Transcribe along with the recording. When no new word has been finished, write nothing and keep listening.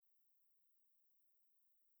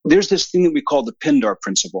there's this thing that we call the Pindar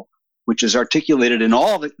principle, which is articulated in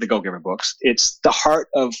all the Go-Giver books. It's the heart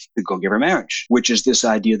of the Go-Giver marriage, which is this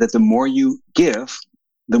idea that the more you give,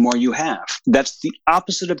 the more you have. That's the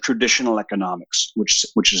opposite of traditional economics,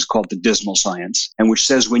 which is called the dismal science, and which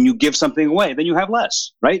says when you give something away, then you have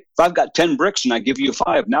less, right? If I've got 10 bricks and I give you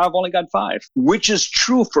 5, now I've only got 5, which is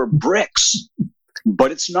true for bricks,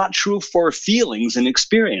 but it's not true for feelings and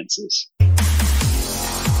experiences.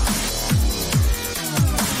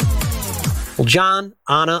 Well, John,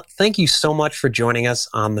 Anna, thank you so much for joining us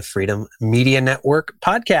on the Freedom Media Network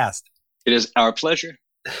podcast. It is our pleasure.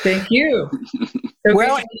 Thank you.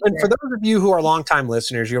 Well, and for those of you who are longtime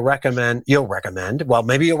listeners, you'll recommend, well,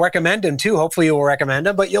 maybe you'll recommend him too. Hopefully you'll recommend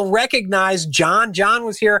him, but you'll recognize John. John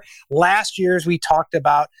was here last year as we talked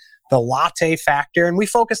about the latte factor, and we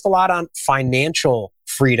focused a lot on financial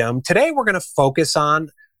freedom. Today, we're going to focus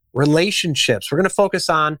on relationships. We're going to focus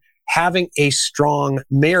on having a strong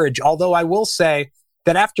marriage. Although I will say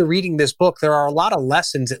that after reading this book, there are a lot of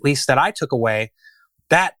lessons, at least that I took away,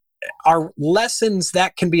 that are lessons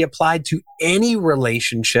that can be applied to any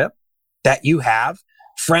relationship that you have,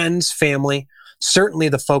 friends, family. Certainly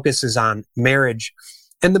the focus is on marriage.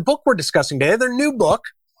 And the book we're discussing today, their new book,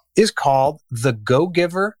 is called The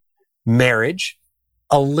Go-Giver Marriage,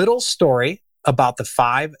 a little story about the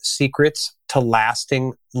 5 secrets to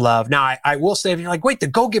lasting love. Now, I will say, if you're like, wait, the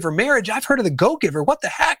Go-Giver Marriage? I've heard of the Go-Giver. What the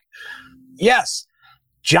heck? Yes,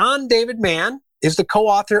 John David Mann is the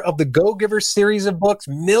co-author of the Go-Giver series of books,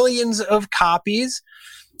 millions of copies.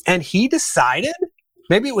 And he decided,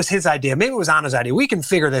 maybe it was his idea, maybe it was Anna's idea, we can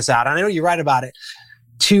figure this out, I know you write about it,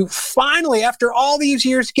 to finally, after all these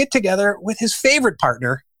years, get together with his favorite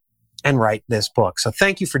partner and write this book. So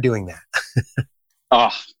thank you for doing that. Oh,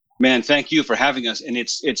 man, thank you for having us. And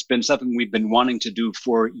it's been something we've been wanting to do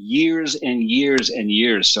for years and years and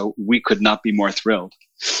years. So we could not be more thrilled.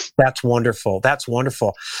 That's wonderful. That's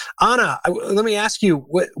wonderful. Anna, let me ask you,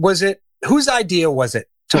 whose idea was it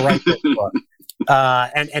to write this book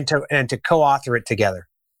and to co-author it together?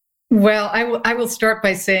 Well, I will start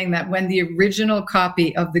by saying that when the original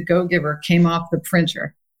copy of The Go-Giver came off the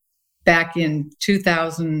printer back in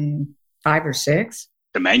 2005 or 6.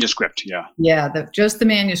 The manuscript, yeah. Yeah, just the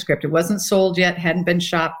manuscript. It wasn't sold yet, hadn't been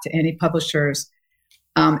shopped to any publishers.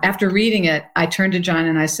 After reading it, I turned to John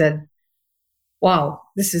and I said, wow,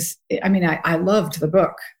 I loved the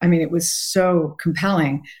book. It was so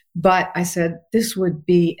compelling. But I said, this would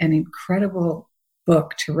be an incredible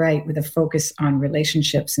book to write with a focus on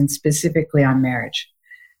relationships and specifically on marriage.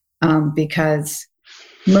 Because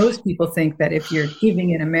most people think that if you're giving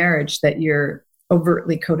in a marriage that you're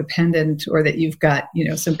overtly codependent or that you've got,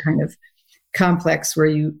 some kind of complex where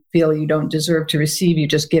you feel you don't deserve to receive, you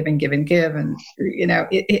just give and give and give. And,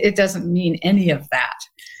 it doesn't mean any of that.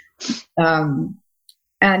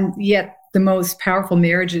 And yet the most powerful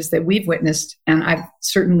marriages that we've witnessed, and I've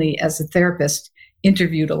certainly as a therapist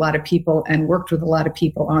interviewed a lot of people and worked with a lot of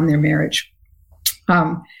people on their marriage,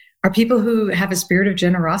 are people who have a spirit of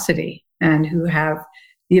generosity and who have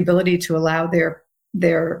the ability to allow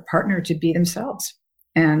their partner to be themselves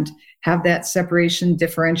and have that separation,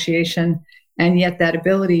 differentiation, and yet that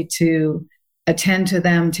ability to attend to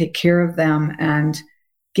them, take care of them, and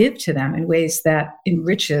give to them in ways that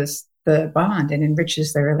enriches the bond and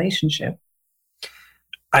enriches their relationship.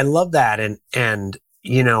 I love that. And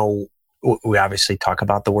we obviously talk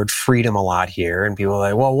about the word freedom a lot here, and people are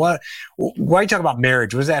like, well, why are you talking about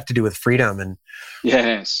marriage? What does that have to do with freedom? And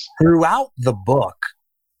yes, throughout the book,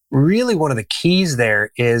 really one of the keys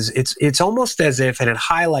there is it's almost as if, and it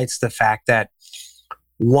highlights the fact that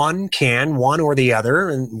one or the other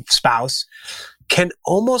and spouse can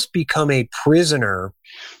almost become a prisoner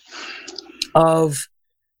of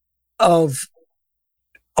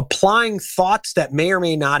applying thoughts that may or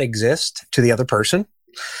may not exist to the other person,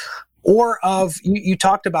 or you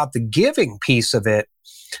talked about the giving piece of it,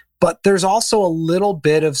 but there's also a little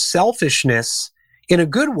bit of selfishness in a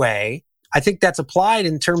good way. I think that's applied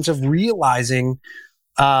in terms of realizing,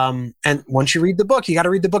 and once you read the book, you got to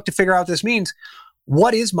read the book to figure out what this means.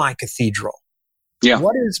 What is my cathedral? Yeah.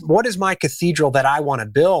 What is my cathedral that I want to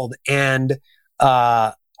build? And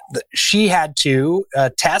Tess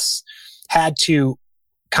had to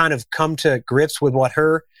kind of come to grips with what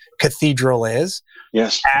her cathedral is.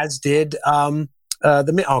 Yes. As did now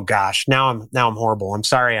I'm horrible. I'm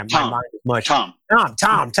sorry. My mind is much. Tom.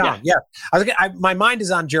 Yeah. My mind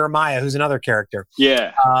is on Jeremiah, who's another character.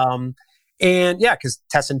 Yeah. And yeah, because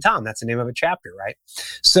Tess and Tom, that's the name of a chapter, right?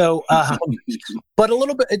 So, but a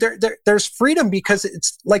little bit, there's freedom because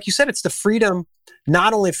it's, like you said, it's the freedom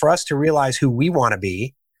not only for us to realize who we want to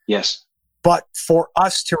be, yes, but for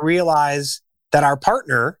us to realize that our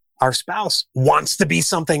partner, our spouse, wants to be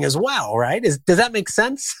something as well, right? Does that make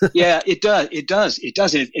sense? Yeah, it does. It does. It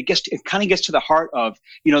does. It kind of gets to the heart of,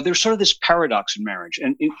 there's sort of this paradox in marriage.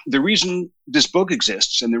 And the reason this book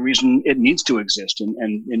exists and the reason it needs to exist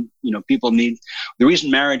and people need, the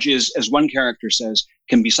reason marriage is, as one character says,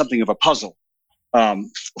 can be something of a puzzle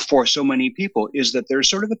for so many people is that there's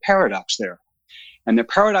sort of a paradox there. And the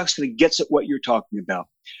paradox kind of gets at what you're talking about.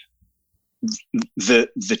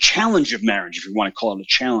 The challenge of marriage, if you want to call it a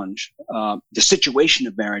challenge, the situation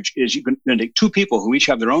of marriage is you're going to take two people who each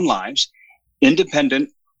have their own lives, independent,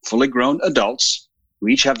 fully grown adults who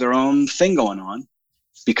each have their own thing going on,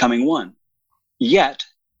 becoming one, yet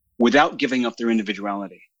without giving up their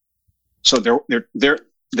individuality. So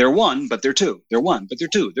they're one, but they're two. They're one, but they're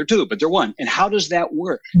two. They're two, but they're one. And how does that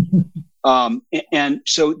work? And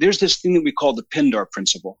so there's this thing that we call the Pindar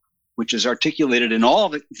principle, which is articulated in all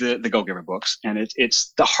the Go-Giver books. And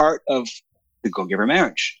it's the heart of the Go-Giver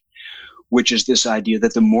marriage, which is this idea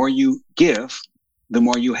that the more you give, the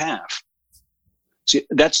more you have. See,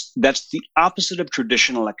 that's the opposite of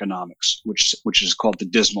traditional economics, which is called the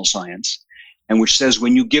dismal science, and which says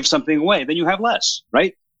when you give something away, then you have less,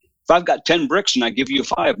 right? If I've got 10 bricks and I give you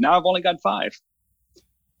 5, now I've only got 5,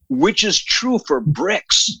 which is true for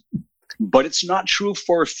bricks. But it's not true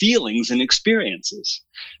for feelings and experiences.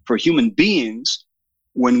 For human beings,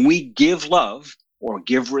 when we give love or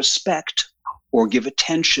give respect or give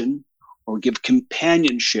attention or give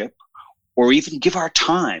companionship or even give our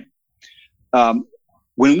time,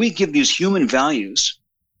 when we give these human values,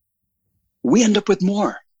 we end up with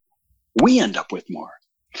more. We end up with more.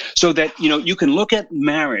 So that, you can look at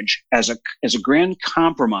marriage as a grand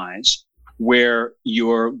compromise where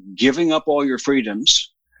you're giving up all your freedoms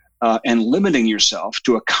and limiting yourself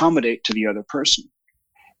to accommodate to the other person.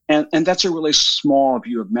 And that's a really small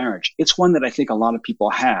view of marriage. It's one that I think a lot of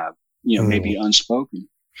people have, maybe unspoken.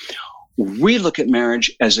 We look at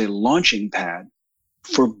marriage as a launching pad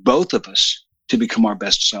for both of us to become our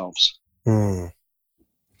best selves. I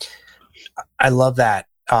love that.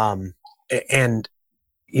 And,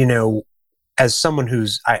 as someone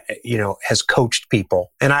who's, has coached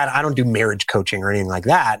people, and I don't do marriage coaching or anything like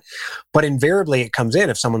that, but invariably it comes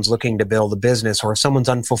in if someone's looking to build a business or if someone's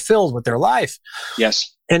unfulfilled with their life.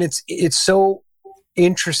 Yes. And it's so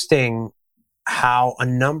interesting how a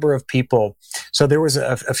number of people, so there was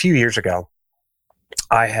a few years ago,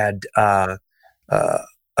 I had a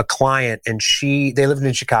client and they lived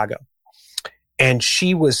in Chicago, and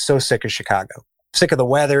she was so sick of Chicago, sick of the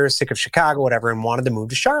weather, sick of Chicago, whatever, and wanted to move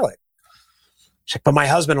to Charlotte. She's like, but my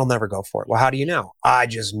husband will never go for it. Well, how do you know? I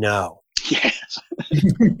just know. Yes.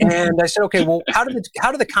 And I said, okay, well, how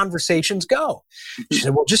do the conversations go? She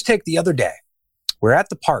said, well, just take the other day. We're at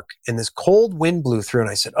the park and this cold wind blew through. And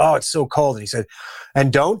I said, oh, it's so cold. And he said,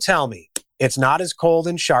 and don't tell me it's not as cold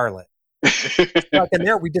in Charlotte. And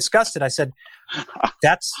there we discussed it. I said,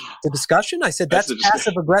 that's the discussion? I said, that's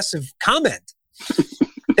passive aggressive comment.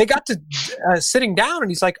 They got to sitting down and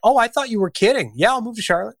he's like, oh, I thought you were kidding. Yeah, I'll move to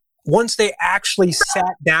Charlotte. Once they actually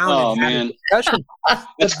sat down and had a discussion.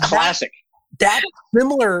 That's classic. That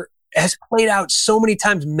similar has played out so many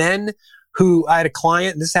times. Men who, I had a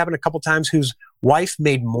client, and this happened a couple times, whose wife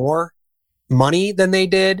made more money than they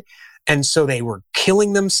did. And so they were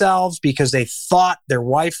killing themselves because they thought their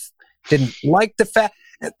wife didn't like the fact,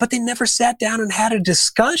 but they never sat down and had a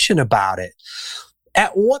discussion about it.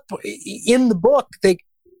 At what point in the book,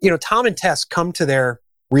 Tom and Tess come to their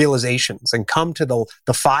realizations and come to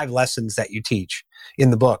the 5 lessons that you teach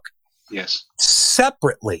in the book. Yes.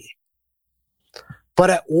 Separately. But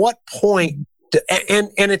at what point,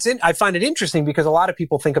 I find it interesting because a lot of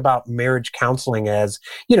people think about marriage counseling as,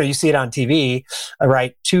 you see it on TV,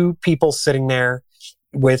 right? 2 people sitting there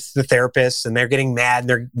with the therapist and they're getting mad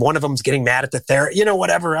and one of them's getting mad at the therapist,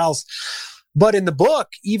 whatever else. But in the book,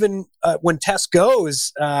 even when Tess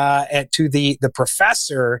goes to the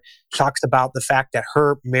professor, talks about the fact that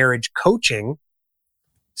her marriage coaching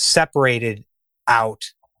separated out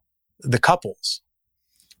the couples.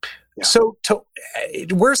 Yeah. So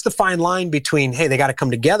where's the fine line between, hey, they got to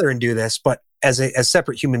come together and do this, but as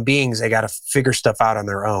separate human beings, they got to figure stuff out on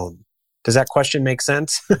their own? Does that question make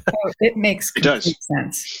sense? It makes complete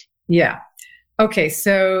sense. Yeah. Okay,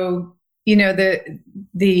 so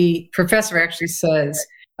the professor actually says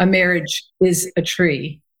a marriage is a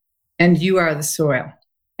tree and you are the soil.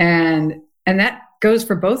 And that goes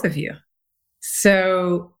for both of you.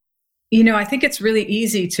 So, I think it's really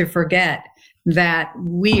easy to forget that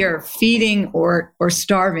we are feeding or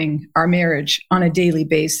starving our marriage on a daily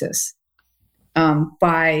basis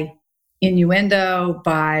by innuendo,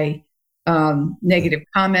 by negative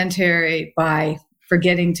commentary, by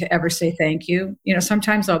forgetting to ever say thank you.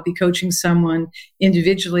 Sometimes I'll be coaching someone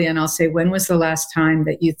individually and I'll say, when was the last time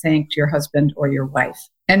that you thanked your husband or your wife?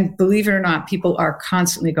 And believe it or not, people are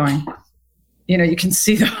constantly going, you can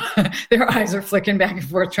see their eyes are flicking back and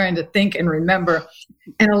forth trying to think and remember.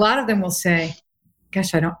 And a lot of them will say,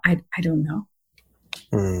 gosh, I don't know.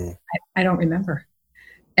 I don't remember.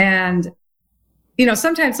 And,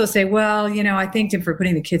 sometimes they'll say, well, I thanked him for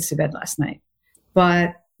putting the kids to bed last night.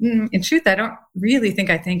 But in truth, I don't really think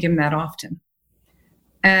I thank him that often.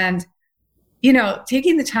 And,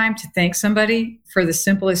 taking the time to thank somebody for the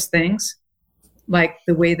simplest things, like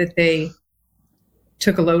the way that they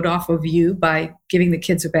took a load off of you by giving the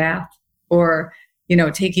kids a bath, or,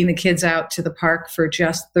 taking the kids out to the park for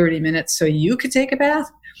just 30 minutes so you could take a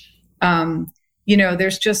bath.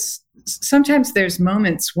 Sometimes there's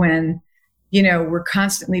moments when, we're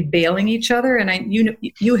constantly bailing each other. And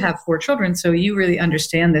you have 4 children, so you really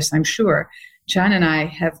understand this, I'm sure. John and I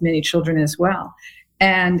have many children as well.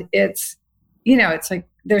 And it's like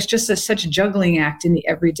there's just such a juggling act in the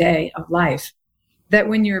everyday of life that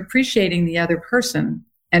when you're appreciating the other person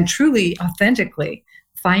and truly, authentically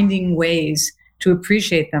finding ways to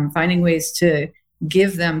appreciate them, finding ways to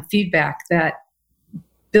give them feedback that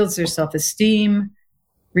builds their self-esteem,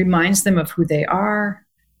 reminds them of who they are.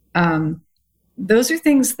 Those are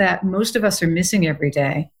things that most of us are missing every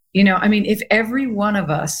day. If every one of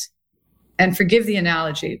us, and forgive the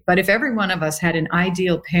analogy, but if every one of us had an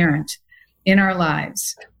ideal parent in our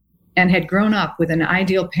lives and had grown up with an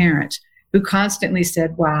ideal parent who constantly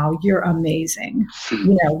said, wow, you're amazing.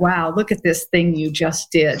 Wow, look at this thing you just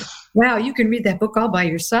did. Wow, you can read that book all by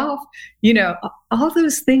yourself. All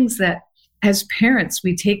those things that as parents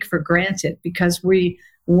we take for granted because we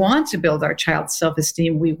want to build our child's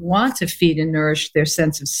self-esteem. We want to feed and nourish their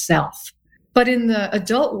sense of self. But in the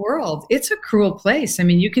adult world, it's a cruel place.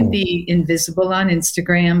 You can be invisible on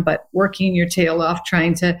Instagram, but working your tail off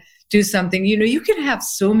trying to do something. You can have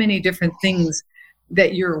so many different things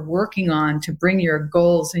that you're working on to bring your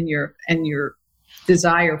goals and your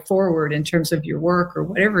desire forward in terms of your work or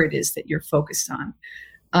whatever it is that you're focused on.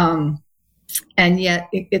 And yet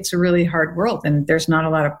it's a really hard world and there's not a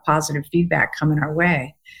lot of positive feedback coming our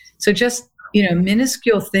way. So just,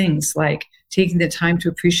 minuscule things like taking the time to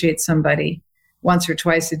appreciate somebody once or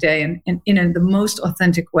twice a day and in the most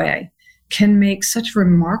authentic way can make such a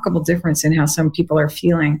remarkable difference in how some people are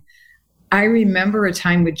feeling. I remember a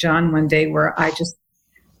time with John one day where I just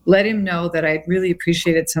let him know that I really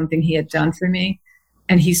appreciated something he had done for me.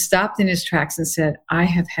 And he stopped in his tracks and said, I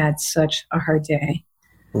have had such a hard day.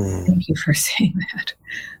 Thank you for saying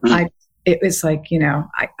that. It was like,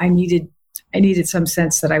 I needed some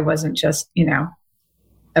sense that I wasn't just,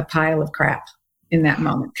 a pile of crap in that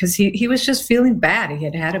moment. Because he was just feeling bad. He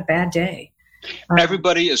had had a bad day.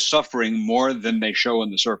 Everybody is suffering more than they show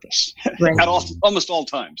on the surface Right. at almost all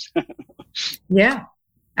times. Yeah,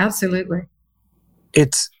 absolutely.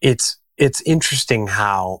 It's interesting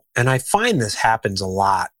how, and I find this happens a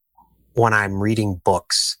lot when I'm reading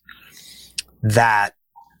books, that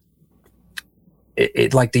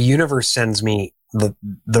it like the universe sends me the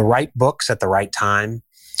right books at the right time,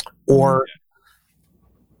 or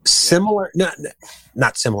similar,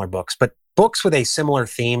 not similar books, but books with a similar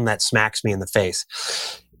theme that smacks me in the face.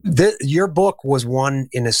 Your book was one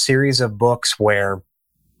in a series of books where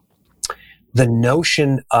the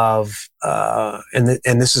notion of and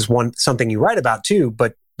this is something you write about too,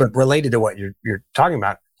 but related to what you're talking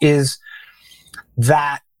about, is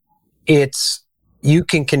that it's you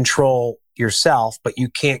can control yourself, but you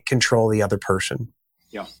can't control the other person.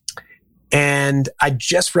 Yeah. And I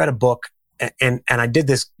just read a book, and I did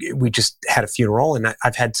this. We just had a funeral, and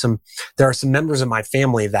I've had there are some members of my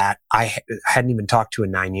family that I hadn't even talked to in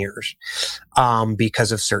 9 years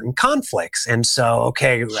because of certain conflicts. And so,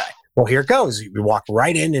 okay, well, here it goes. You walk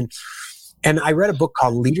right in, and I read a book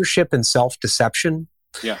called Leadership and Self-Deception,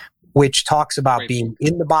 which talks about being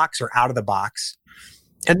in the box or out of the box.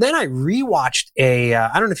 And then I rewatched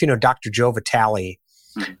I don't know if you know Dr. Joe Vitale.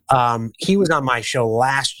 He was on my show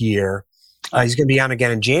last year. He's going to be on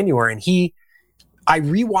again in January. And I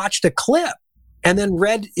rewatched a clip and then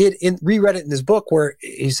reread it in his book where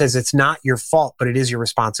he says it's not your fault, but it is your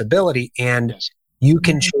responsibility. And you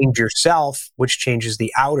can change yourself, which changes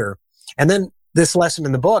the outer. And then this lesson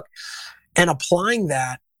in the book, and applying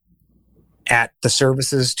that at the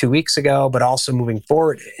services 2 weeks ago, but also moving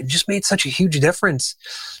forward, it just made such a huge difference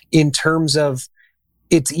in terms of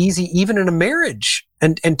it's easy, even in a marriage.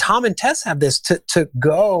 And Tom and Tess have this to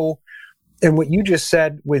go, and what you just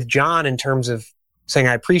said with John in terms of saying,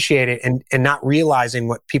 I appreciate it, and not realizing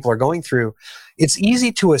what people are going through. It's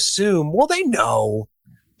easy to assume, well, they know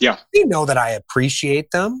Yeah. They know that I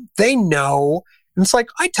appreciate them. They know. And it's like,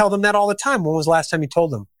 I tell them that all the time. When was the last time you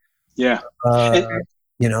told them? Yeah.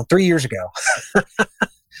 3 years ago.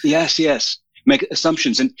 Yes. Make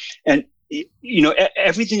assumptions. And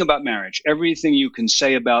everything about marriage, everything you can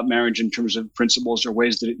say about marriage in terms of principles or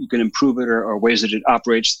ways that you can improve it or ways that it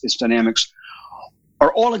operates, its dynamics,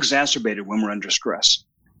 are all exacerbated when we're under stress.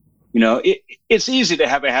 It's easy to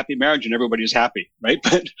have a happy marriage and everybody's happy, right?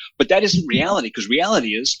 But that isn't reality, because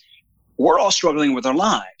reality is we're all struggling with our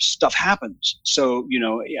lives. Stuff happens. So,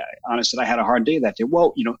 honestly, I had a hard day that day.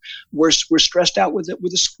 Well, we're stressed out with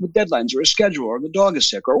deadlines or a schedule, or the dog is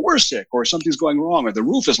sick, or we're sick, or something's going wrong, or the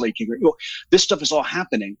roof is leaking. This stuff is all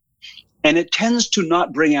happening. And it tends to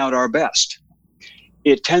not bring out our best.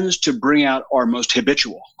 It tends to bring out our most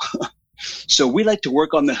habitual. So we like to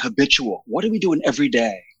work on the habitual. What are we doing every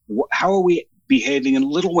day? How are we behaving in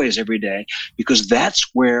little ways every day? Because that's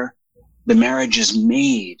where the marriage is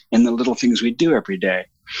made, in the little things we do every day.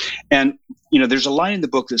 And there's a line in the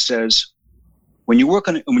book that says, when you work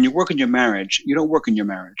on your marriage, you don't work in your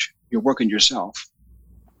marriage. You're working yourself.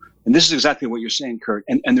 And this is exactly what you're saying, Kurt.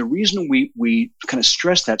 And the reason we kind of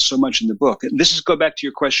stress that so much in the book, and this is go back to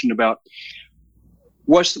your question about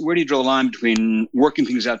where do you draw the line between working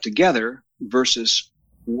things out together versus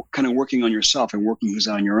kind of working on yourself and working things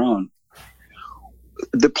out on your own.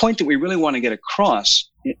 The point that we really want to get across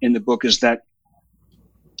in the book is that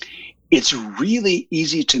it's really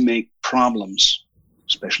easy to make problems,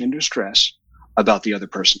 especially under stress, about the other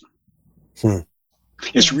person.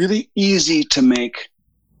 It's really easy to make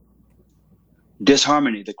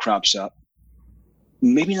disharmony that crops up,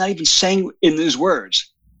 maybe not even saying in those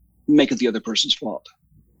words, make it the other person's fault.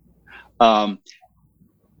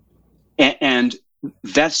 And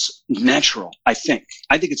that's natural, I think.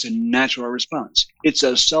 I think it's a natural response. It's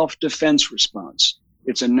a self-defense response.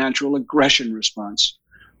 It's a natural aggression response.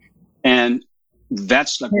 And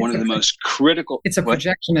that's like one of the most critical. It's a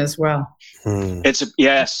projection as well.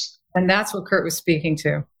 Yes. And that's what Kurt was speaking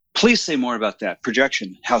to. Please say more about that.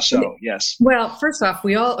 Projection. How so? Yes. Well, first off,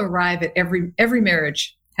 we all arrive at every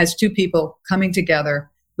marriage has two people coming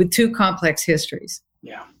together with two complex histories.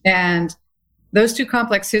 Yeah. And those two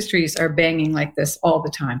complex histories are banging like this all the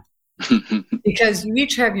time. Because you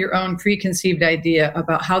each have your own preconceived idea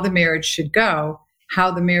about how the marriage should go,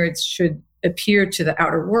 how the marriage should appear to the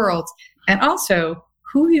outer world, and also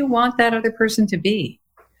who you want that other person to be.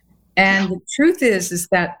 And the truth is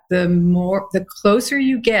that the closer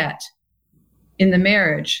you get in the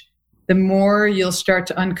marriage, the more you'll start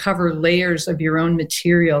to uncover layers of your own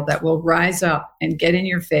material that will rise up and get in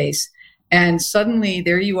your face. And suddenly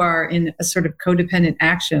there you are in a sort of codependent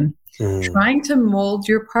action, trying to mold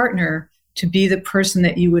your partner to be the person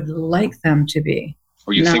that you would like them to be.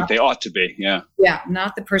 Or you think they ought to be, yeah. Yeah,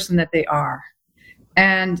 not the person that they are.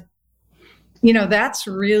 And, that's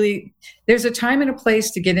really, there's a time and a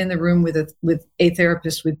place to get in the room with a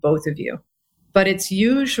therapist with both of you. But it's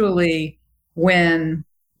usually when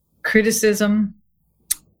criticism,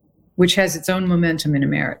 which has its own momentum in a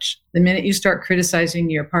marriage, the minute you start criticizing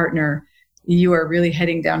your partner, you are really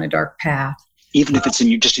heading down a dark path. Even if it's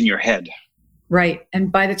just in your head. Right.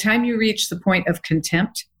 And by the time you reach the point of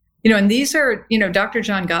contempt, and these are, Dr.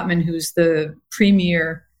 John Gottman, who's the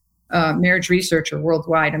premier marriage researcher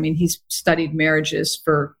worldwide. I mean, he's studied marriages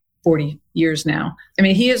for 40 years now. I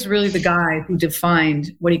mean, he is really the guy who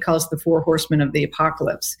defined what he calls the 4 horsemen of the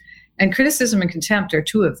apocalypse. And criticism and contempt are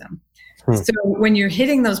 2 of them. So when you're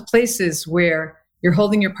hitting those places where you're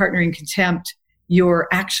holding your partner in contempt, you're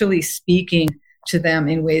actually speaking to them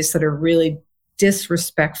in ways that are really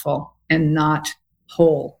disrespectful and not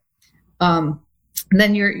whole.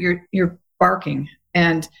 Then you're barking,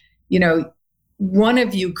 and one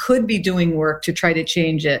of you could be doing work to try to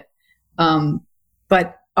change it,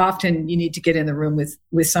 but often you need to get in the room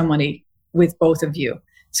with somebody, with both of you,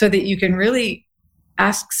 so that you can really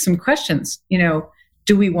ask some questions.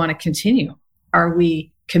 Do we want to continue? Are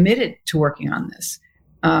we committed to working on this?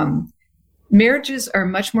 Marriages are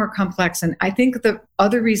much more complex. And I think the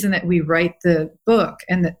other reason that we write the book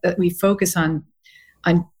and that we focus on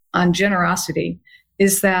generosity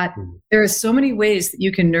is that there are so many ways that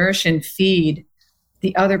you can nourish and feed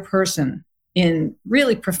the other person in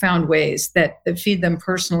really profound ways that feed them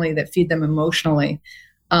personally, that feed them emotionally.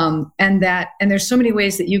 And there's so many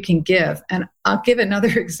ways that you can give. And I'll give another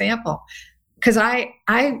example, because I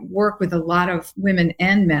work with a lot of women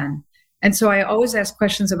and men. And so I always ask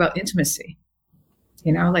questions about intimacy,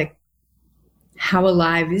 like how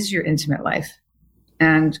alive is your intimate life?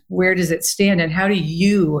 And where does it stand? And how do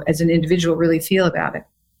you as an individual really feel about it?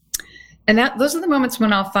 And those are the moments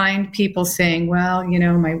when I'll find people saying, well,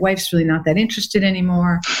 my wife's really not that interested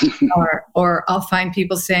anymore. or I'll find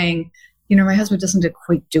people saying, my husband doesn't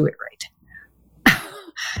quite do it right.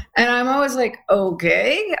 And I'm always like,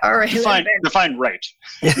 okay, all right. Define right.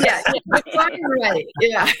 Yeah, define right.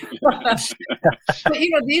 Yeah. But,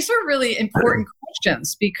 these are really important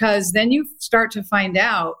questions, because then you start to find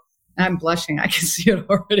out, and I'm blushing, I can see it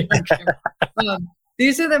already on camera.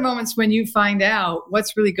 These are the moments when you find out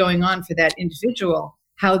what's really going on for that individual,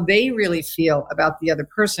 how they really feel about the other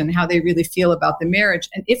person, how they really feel about the marriage,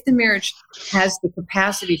 and if the marriage has the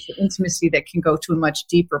capacity for intimacy that can go to a much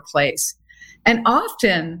deeper place. And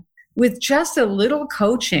often with just a little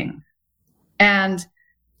coaching and,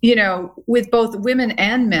 with both women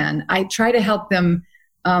and men, I try to help them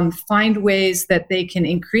find ways that they can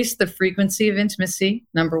increase the frequency of intimacy,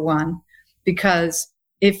 number one, because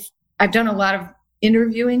if I've done a lot of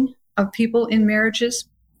interviewing of people in marriages,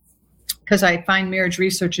 because I find marriage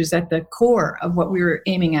research is at the core of what we were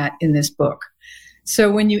aiming at in this book.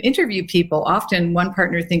 So when you interview people, often one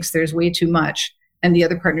partner thinks there's way too much, and the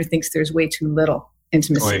other partner thinks there's way too little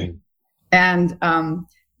intimacy. And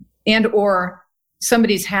or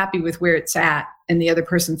somebody's happy with where it's at, and the other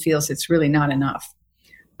person feels it's really not enough.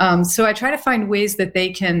 So I try to find ways that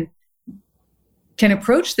they can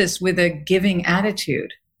approach this with a giving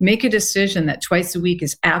attitude. Make a decision that twice a week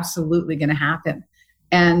is absolutely going to happen.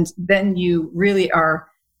 And then you really are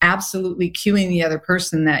absolutely cueing the other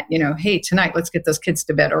person that, hey, tonight, let's get those kids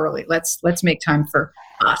to bed early. Let's make time for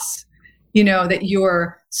us. That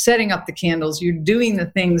you're setting up the candles, you're doing the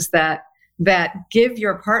things that give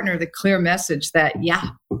your partner the clear message that,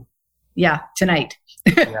 yeah, tonight.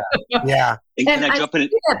 Yeah. And can I jump in?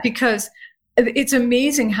 That because it's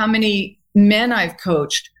amazing how many men I've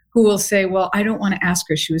coached who will say, well, I don't want to ask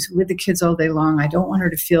her. She was with the kids all day long. I don't want her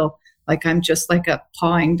to feel like I'm just like a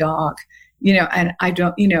pawing dog, and I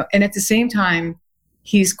don't, and at the same time,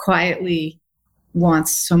 he's quietly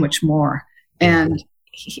wants so much more. And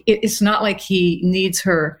it's not like he needs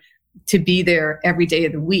her to be there every day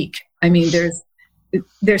of the week. I mean,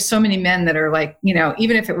 there's so many men that are like,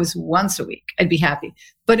 even if it was once a week, I'd be happy.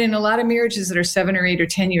 But in a lot of marriages that are 7 or 8 or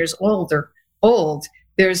 10 years old,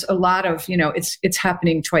 there's a lot of, it's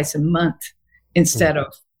happening twice a month instead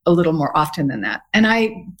of a little more often than that. And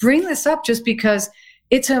I bring this up just because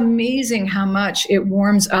it's amazing how much it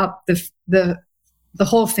warms up the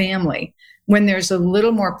whole family when there's a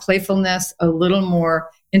little more playfulness, a little more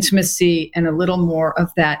intimacy, and a little more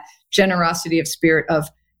of that generosity of spirit of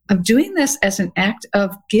doing this as an act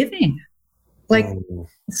of giving. Like,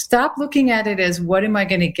 stop looking at it as what am I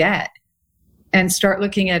going to get? And start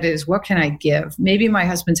looking at it as what can I give? Maybe my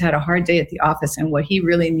husband's had a hard day at the office, and what he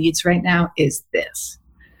really needs right now is this.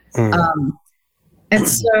 And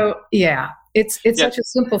so, it's such a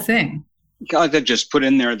simple thing. I could just put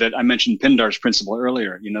in there that I mentioned Pindar's principle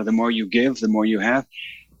earlier. The more you give, the more you have.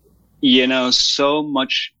 So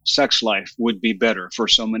much sex life would be better for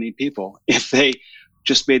so many people if they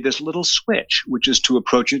just made this little switch, which is to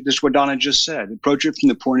approach it. This is what Donna just said. Approach it from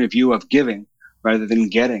the point of view of giving rather than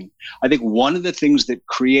getting. I think one of the things that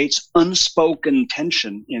creates unspoken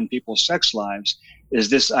tension in people's sex lives is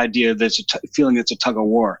this idea that feeling it's a tug of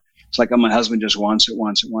war. It's like, oh, my husband just wants it.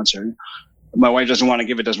 My wife doesn't want to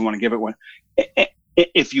give it.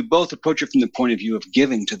 If you both approach it from the point of view of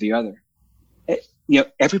giving to the other,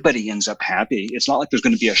 everybody ends up happy. It's not like there's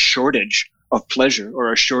going to be a shortage of pleasure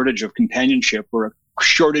or a shortage of companionship or a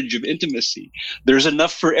shortage of intimacy. There's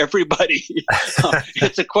enough for everybody.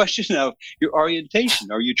 It's a question of your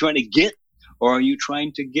orientation. Are you trying to get or are you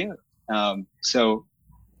trying to give?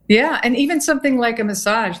 Yeah, and even something like a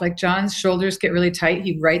massage, like John's shoulders get really tight.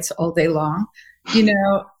 He writes all day long.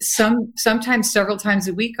 Sometimes several times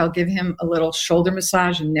a week, I'll give him a little shoulder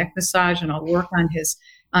massage and neck massage, and I'll work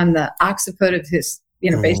on the occiput of his,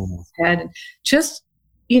 base of his head, and just,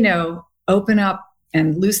 open up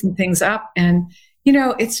and loosen things up. And,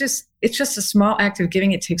 it's just a small act of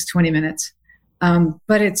giving. It takes 20 minutes.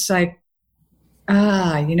 But it's like,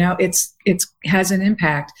 it has an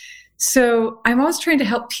impact. So I'm always trying to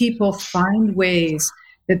help people find ways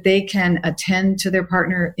that they can attend to their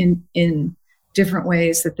partner in different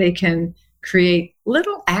ways, that they can create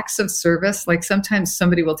little acts of service. Like sometimes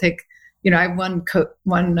somebody will take, I have one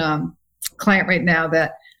client right now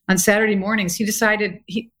that on Saturday mornings, he decided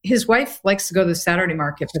his wife likes to go to the Saturday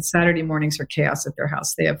market, but Saturday mornings are chaos at their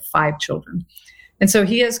house. They have 5 children. And so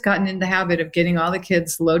he has gotten in the habit of getting all the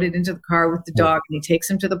kids loaded into the car with the dog, and he takes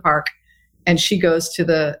them to the park, and she goes to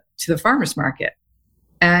the farmer's market.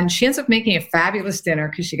 And she ends up making a fabulous dinner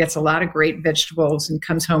because she gets a lot of great vegetables and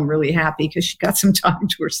comes home really happy because she got some time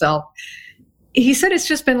to herself. he said it's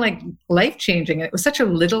just been like life-changing. It was such a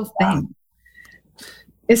little thing.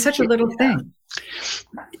 It's such a little thing.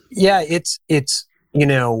 Yeah, it's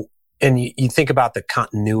and you think about the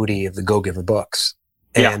continuity of the Go-Giver books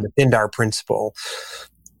and the Pindar principle,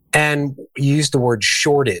 and you use the word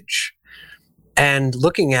shortage, and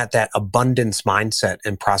looking at that abundance mindset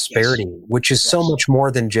and prosperity, which is so much more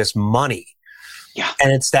than just money. Yeah.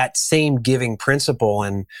 And it's that same giving principle.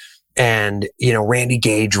 And Randy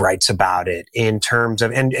Gage writes about it in terms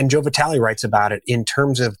of, and Joe Vitale writes about it in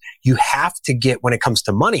terms of, you have to get, when it comes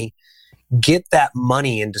to money, get that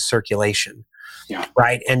money into circulation. Yeah.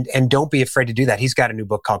 Right. And don't be afraid to do that. He's got a new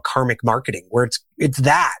book called Karmic Marketing, where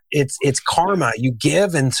it's karma. You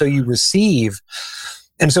give, and so you receive.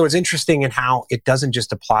 And so it's interesting in how it doesn't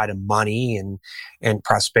just apply to money and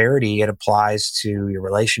prosperity. It applies to your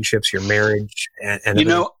relationships, your marriage, and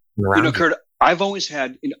Kurt, I've always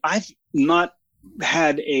had, I've not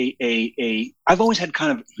had I've always had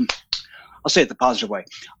kind of, I'll say it the positive way.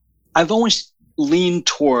 I've always leaned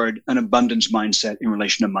toward an abundance mindset in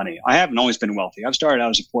relation to money. I haven't always been wealthy. I've started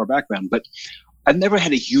out as a poor background, but I've never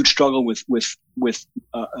had a huge struggle with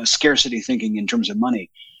scarcity thinking in terms of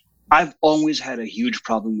money. I've always had a huge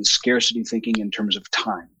problem with scarcity thinking in terms of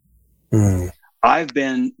time. I've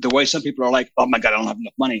been the way some people are like, oh my God, I don't have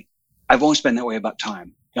enough money. I've always been that way about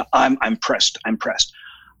time. I'm pressed.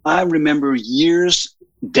 I remember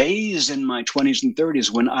days in my 20s and 30s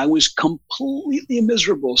when I was completely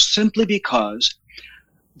miserable simply because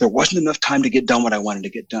there wasn't enough time to get done what I wanted to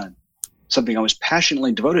get done. Something I was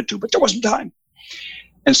passionately devoted to, but there wasn't time.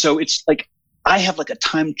 And so it's like, I have like a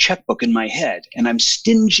time checkbook in my head, and I'm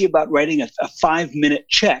stingy about writing a 5-minute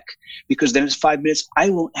check because then it's 5 minutes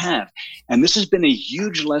I won't have. And this has been a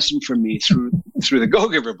huge lesson for me through the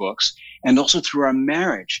Go-Giver books and also through our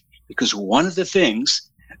marriage, because one of the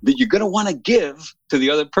things that you're going to want to give to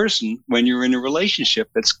the other person when you're in a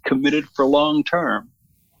relationship that's committed for long term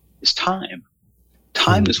is time.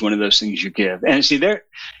 Time is one of those things you give. And see,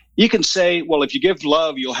 you can say, well, if you give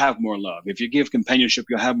love, you'll have more love. If you give companionship,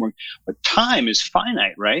 you'll have more. But time is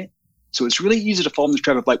finite, right? So it's really easy to fall in this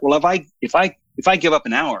trap of like, well, if I give up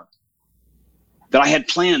an hour that I had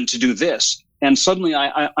planned to do this, and suddenly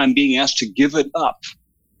I'm being asked to give it up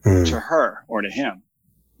to her or to him,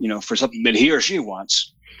 for something that he or she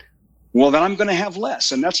wants, well, then I'm going to have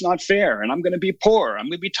less, and that's not fair, and I'm going to be poor. I'm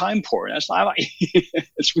going to be time poor. That's not.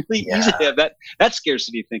 It's really easy to have that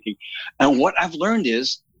scarcity thinking. And what I've learned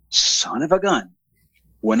is, son of a gun,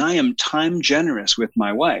 when I am time generous with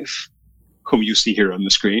my wife, whom you see here on the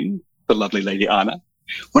screen, the lovely lady Anna,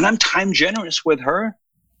 when I'm time generous with her,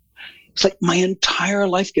 it's like my entire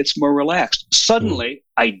life gets more relaxed. Suddenly,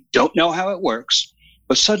 I don't know how it works,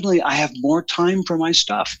 but suddenly I have more time for my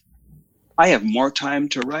stuff. I have more time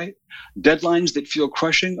to write. Deadlines that feel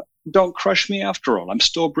crushing don't crush me after all. I'm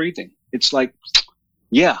still breathing. It's like,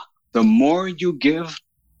 the more you give,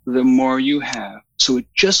 the more you have. So it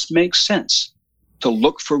just makes sense to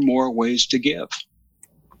look for more ways to give.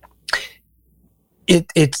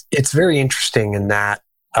 It's very interesting in that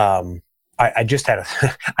I just had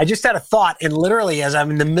a thought, and literally as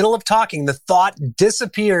I'm in the middle of talking, the thought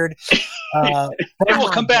disappeared. And we'll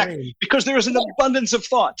come back because there is an abundance of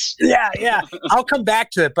thoughts. Yeah. I'll come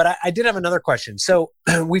back to it, but I did have another question. So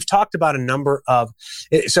we've talked about a number of.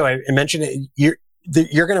 So I mentioned it.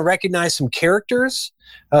 You're going to recognize some characters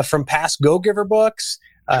from past Go-Giver books,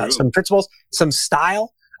 some principles, some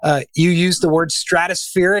style. You used the word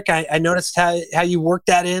stratospheric. I noticed how you worked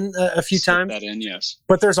that in a few times. That in, yes.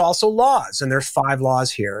 But there's also laws, and there's 5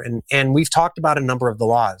 laws here, and we've talked about a number of the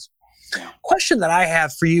laws. Yeah. Question that I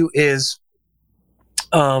have for you is,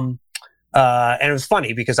 and it was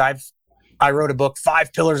funny because I wrote a book,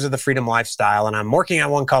 5 Pillars of the Freedom Lifestyle, and I'm working on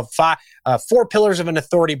one called 4 Pillars of an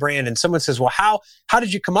Authority Brand. And someone says, well, how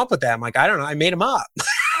did you come up with that? I'm like, I don't know. I made them up.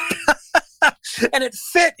 And it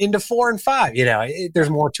fit into 4 and 5. There's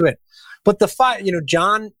more to it. But the 5,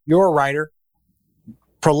 John, you're a writer,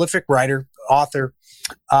 prolific writer, author.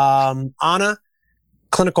 Anna,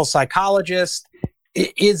 clinical psychologist.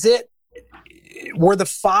 Were the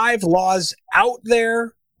 5 laws out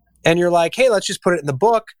there and you're like, hey, let's just put it in the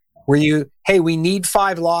book? Were you, hey, we need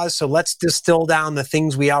 5 laws, so let's distill down the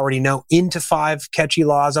things we already know into 5 catchy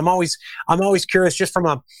laws? I'm always curious, just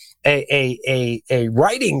from a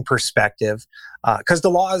writing perspective, because the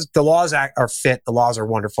laws are fit, the laws are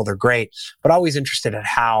wonderful, they're great, but always interested in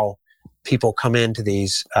how people come into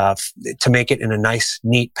these to make it in a nice,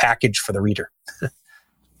 neat package for the reader.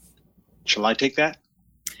 Shall I take that?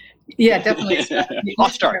 Yeah, definitely. I'll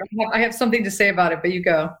start. I have something to say about it, but you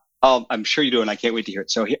go. I'm sure you do, and I can't wait to hear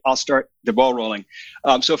it. So I'll start the ball rolling.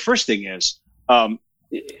 So first thing is,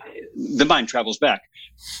 the mind travels back.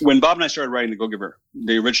 When Bob and I started writing The Go-Giver,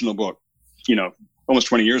 the original book, almost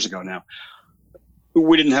 20 years ago now,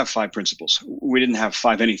 we didn't have 5 principles. We didn't have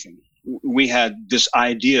 5 anything. We had this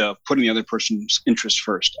idea of putting the other person's interests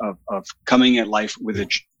first, of coming at life with a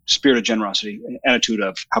spirit of generosity, an attitude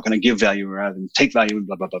of how can I give value rather than take value,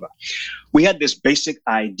 blah, blah, blah, blah. We had this basic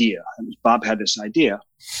idea. Bob had this idea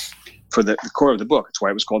for the core of the book. That's why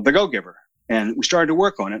it was called The Go-Giver. And we started to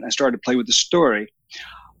work on it. And I started to play with the story.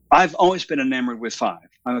 I've always been enamored with 5.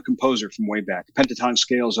 I'm a composer from way back. Pentatonic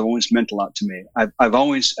scales have always meant a lot to me. I've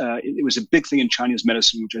always, it was a big thing in Chinese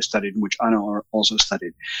medicine, which I studied, and which Anna also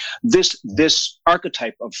studied. This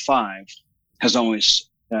archetype of 5 has always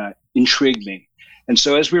intrigued me. And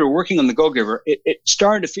so as we were working on The Go-Giver, it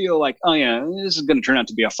started to feel like, oh yeah, this is going to turn out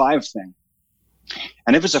to be a 5 thing.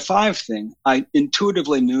 And if it's a 5 thing, I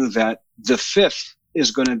intuitively knew that the 5th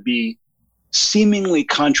is going to be seemingly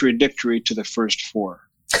contradictory to the first 4.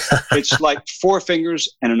 It's like 4 fingers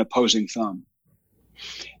and an opposing thumb.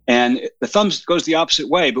 And the thumb goes the opposite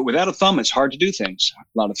way, but without a thumb, it's hard to do things,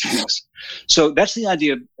 a lot of things. So that's the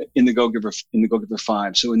idea in the Go-Giver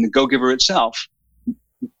 5. So in the Go-Giver itself,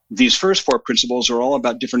 these first 4 principles are all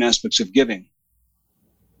about different aspects of giving.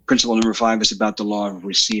 Principle number 5 is about the law of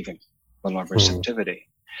receiving, the law of receptivity.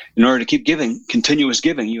 In order to keep giving, continuous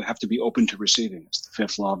giving, you have to be open to receiving. It's the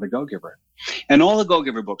 5th law of the Go-Giver. And all the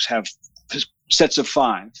Go-Giver books have sets of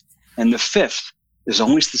 5, and the 5th is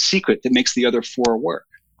always the secret that makes the other 4 work.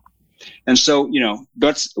 And so,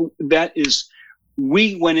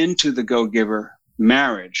 we went into the Go-Giver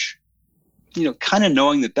marriage, kind of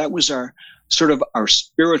knowing that was our sort of our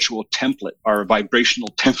spiritual template, our vibrational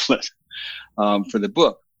template for the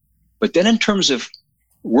book. But then in terms of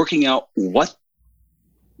working out what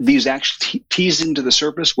these actually teasing to the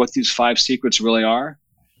surface, what these 5 secrets really are.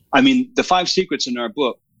 I mean, the 5 secrets in our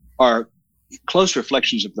book are close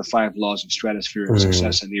reflections of the 5 laws of stratospheric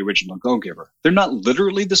success in the original Go-Giver. They're not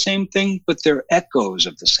literally the same thing, but they're echoes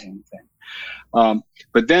of the same thing.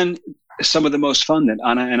 But then some of the most fun that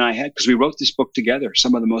Anna and I had, because we wrote this book together,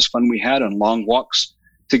 some of the most fun we had on long walks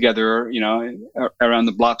together, around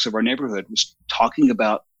the blocks of our neighborhood, was talking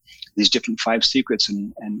about these different 5 secrets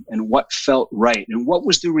and what felt right, and what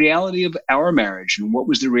was the reality of our marriage, and what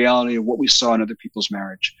was the reality of what we saw in other people's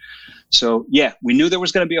marriage. So yeah, we knew there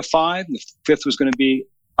was going to be a 5, and the 5th was going to be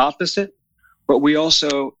opposite, but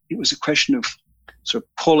it was a question of sort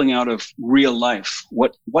of pulling out of real life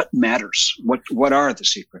what matters, what are the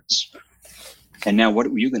secrets. And now what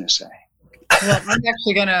were you going to say? Well, I'm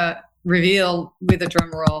actually going to reveal with a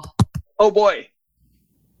drum roll. Oh boy.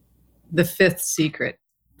 The 5th secret.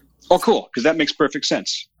 Oh, cool, because that makes perfect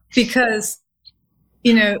sense. Because,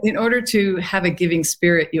 in order to have a giving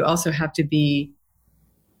spirit, you also have to be,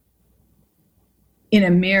 in a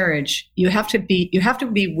marriage, you have to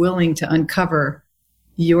be willing to uncover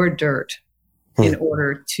your dirt in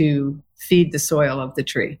order to feed the soil of the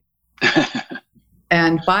tree.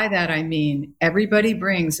 And by that, I mean, everybody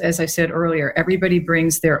brings, as I said earlier, everybody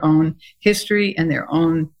brings their own history and their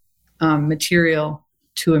own material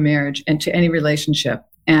to a marriage and to any relationship.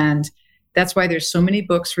 And that's why there's so many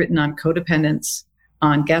books written on codependence,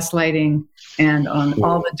 on gaslighting, and on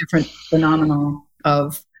all the different phenomena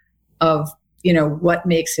of what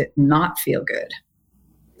makes it not feel good.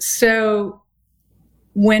 So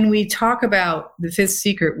when we talk about the 5th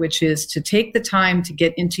secret, which is to take the time to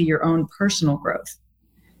get into your own personal growth,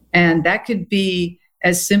 and that could be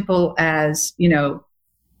as simple as,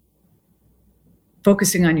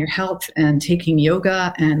 focusing on your health and taking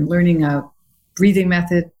yoga and learning a breathing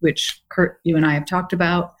method, which Kurt, you and I have talked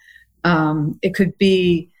about. It could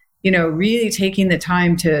be, really taking the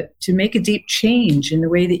time to make a deep change in the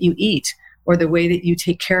way that you eat or the way that you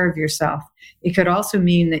take care of yourself. It could also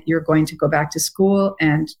mean that you're going to go back to school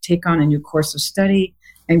and take on a new course of study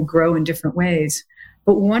and grow in different ways.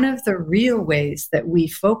 But one of the real ways that we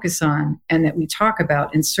focus on and that we talk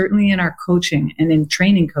about, and certainly in our coaching and in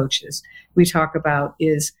training coaches, we talk about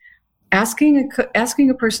is asking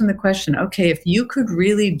a person the question, okay, if you could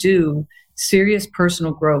really do serious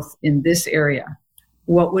personal growth in this area,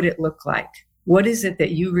 what would it look like? What is it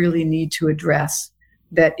that you really need to address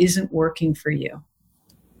that isn't working for you?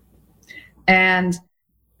 And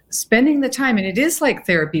spending the time, and it is like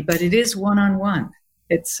therapy, but it is one-on-one.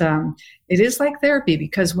 It is like therapy,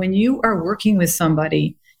 because when you are working with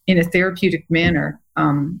somebody in a therapeutic manner,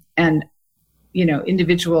 and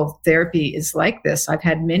individual therapy is like this. I've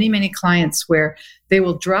had many, many clients where they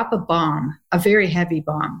will drop a bomb, a very heavy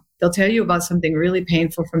bomb. They'll tell you about something really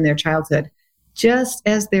painful from their childhood just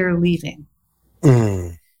as they're leaving.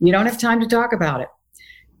 You don't have time to talk about it.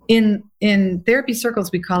 In therapy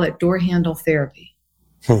circles, we call it door handle therapy.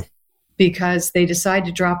 because they decide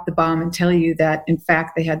to drop the bomb and tell you that, in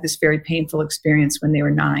fact, they had this very painful experience when they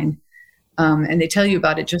were 9. And they tell you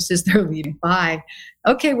about it just as they're leaving by.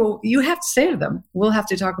 Okay, well, you have to say to them, we'll have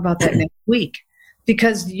to talk about that next week,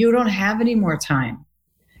 because you don't have any more time.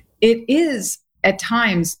 It is at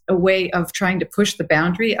times a way of trying to push the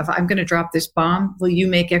boundary of, I'm going to drop this bomb. Will you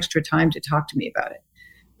make extra time to talk to me about it?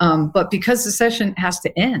 But because the session has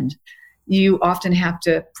to end, you often have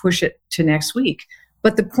to push it to next week.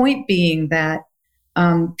 But the point being that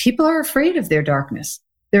people are afraid of their darkness.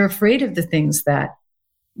 They're afraid of the things that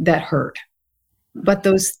hurt. But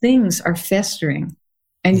those things are festering,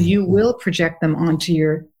 and you will project them onto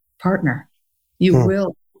your partner. You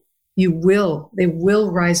will. They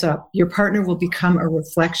will rise up. Your partner will become a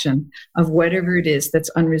reflection of whatever it is that's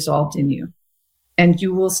unresolved in you. And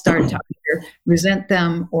you will start to either resent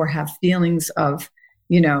them or have feelings of,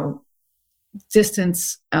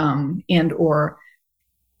 distance, and or,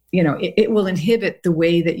 it will inhibit the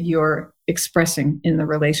way that you're expressing in the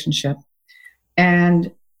relationship.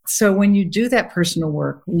 And so when you do that personal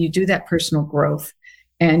work, when you do that personal growth,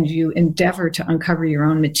 and you endeavor to uncover your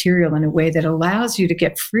own material in a way that allows you to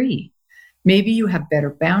get free, maybe you have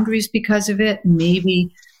better boundaries because of it.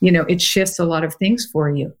 Maybe, it shifts a lot of things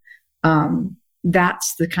for you.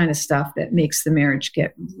 That's the kind of stuff that makes the marriage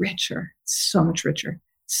get richer, so much richer,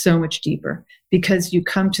 so much deeper, because you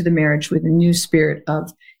come to the marriage with a new spirit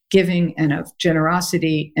of giving and of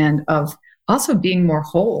generosity and of also being more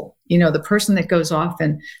whole. The person that goes off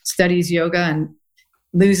and studies yoga and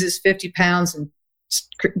loses 50 pounds and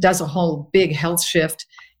does a whole big health shift,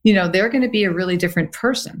 they're going to be a really different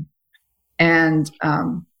person. And I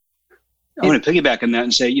want to piggyback on that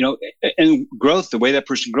and say, and growth, the way that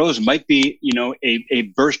person grows might be, a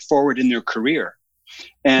burst forward in their career.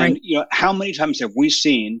 And, right. How many times have we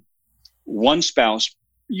seen one spouse,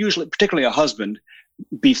 usually particularly a husband,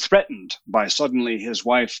 be threatened by suddenly his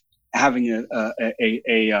wife having a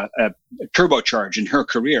turbocharge in her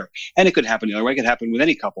career? And it could happen the other way. It could happen with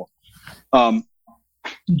any couple.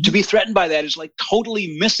 To be threatened by that is like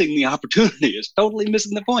totally missing the opportunity. It's totally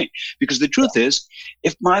missing the point. Because the truth is,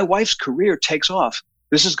 if my wife's career takes off,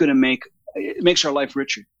 this is going to it makes our life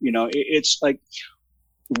richer. It's like,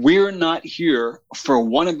 we're not here for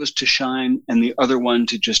one of us to shine and the other one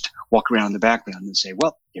to just walk around in the background and say,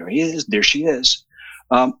 well, there he is, there she is.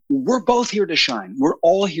 We're both here to shine. We're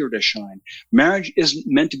all here to shine. Marriage isn't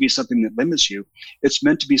meant to be something that limits you. It's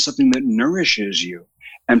meant to be something that nourishes you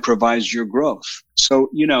and provides your growth. So,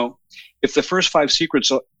 if the first 5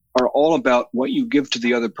 secrets are all about what you give to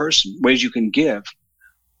the other person, ways you can give,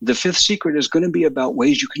 the 5th secret is going to be about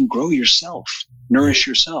ways you can grow yourself, nourish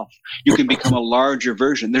yourself. You can become a larger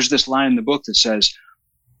version. There's this line in the book that says,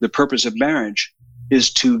 the purpose of marriage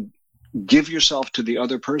is to give yourself to the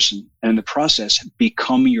other person, and in the process,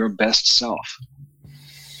 become your best self.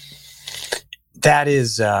 That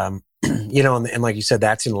is, and like you said,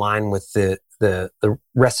 that's in line with the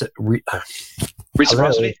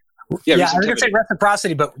reciprocity. Yeah, I was going to say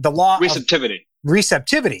reciprocity, but the law receptivity.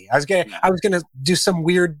 Receptivity. I was gonna do some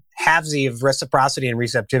weird halvesy of reciprocity and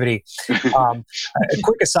receptivity. A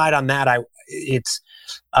quick aside on that, it's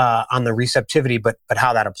on the receptivity, but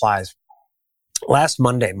how that applies. Last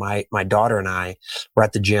Monday, my daughter and I were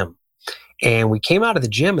at the gym, and we came out of the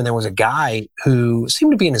gym, and there was a guy who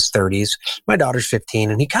seemed to be in his 30s. My daughter's 15,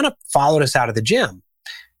 and he kind of followed us out of the gym.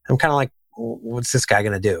 I'm kind of like, what's this guy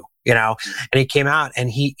going to do? And he came out and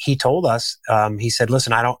he told us, he said,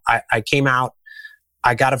 listen, I came out,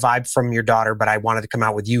 I got a vibe from your daughter, but I wanted to come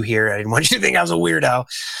out with you here. I didn't want you to think I was a weirdo.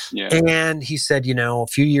 Yeah. And he said, a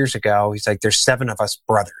few years ago, he's like, there's 7 of us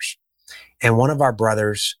brothers. And one of our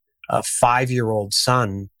brothers, a 5-year-old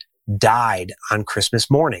son, died on Christmas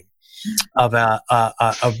morning of a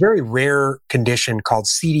very rare condition called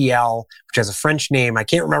CDL, which has a French name. I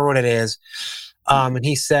can't remember what it is. And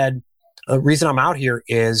he said, the reason I'm out here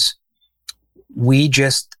is we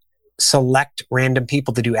just select random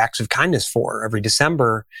people to do acts of kindness for every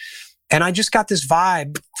December. And I just got this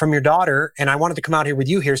vibe from your daughter, and I wanted to come out here with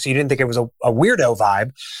you here so you didn't think it was a weirdo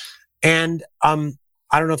vibe. And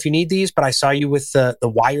I don't know if you need these, but I saw you with the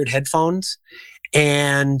wired headphones,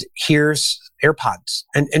 and here's AirPods,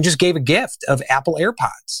 and just gave a gift of Apple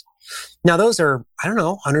AirPods. Now those are, I don't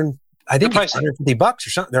know, $150 or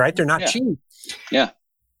something, right? They're not cheap. Yeah.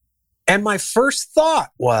 And my first thought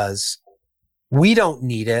was, we don't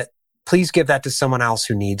need it. Please give that to someone else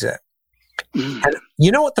who needs it. And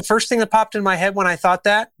you know what? The first thing that popped in my head when I thought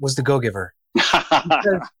that was The Go-Giver. I love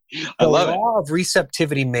it. The law of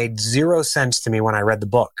receptivity made 0 sense to me when I read the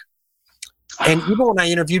book. And even when I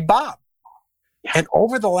interviewed Bob. And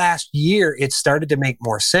over the last year, it started to make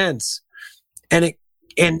more sense. And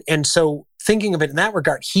And so thinking of it in that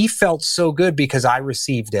regard, he felt so good because I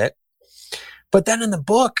received it. But then in the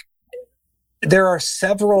book, there are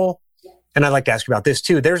several, and I'd like to ask you about this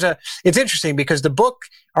too. It's interesting because the book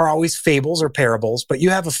are always fables or parables, but you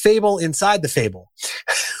have a fable inside the fable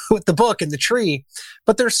with the book and the tree.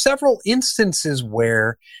 But there's several instances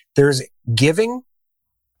where there's giving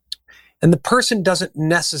and the person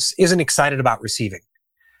isn't excited about receiving,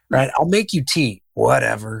 right? I'll make you tea,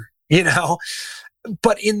 whatever,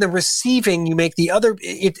 but in the receiving, you make the other,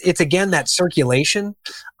 it's again, that circulation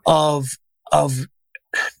of,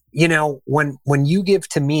 when you give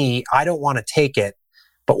to me, I don't want to take it,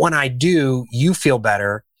 but when I do, you feel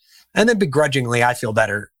better. And then begrudgingly, I feel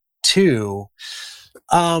better too.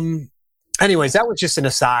 Anyways, that was just an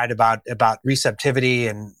aside about receptivity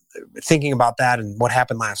and thinking about that and what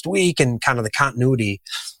happened last week and kind of the continuity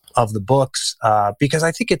of the books. Because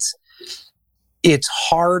I think it's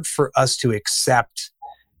hard for us to accept,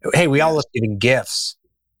 hey, we all love giving gifts.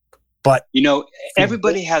 But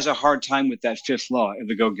everybody has a hard time with that fifth law of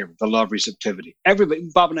the go-giver, the law of receptivity. Everybody,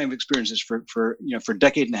 Bob and I have experienced this for a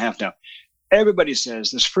decade and a half now. Everybody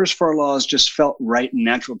says this first four laws just felt right and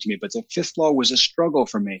natural to me, but the fifth law was a struggle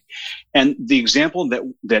for me. And the example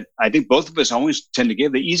that I think both of us always tend to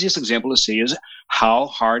give, the easiest example to see is how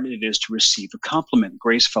hard it is to receive a compliment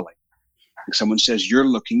gracefully. Like someone says, "You're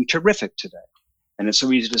looking terrific today," and it's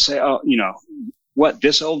so easy to say, "Oh, what,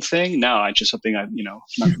 this old thing? No, it's just something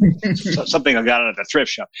something I got at the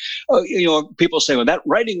thrift shop." Oh, people say, "Well, that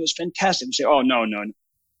writing was fantastic." You say, "Oh, no."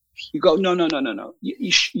 You go, no.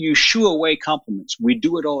 You shoo away compliments. We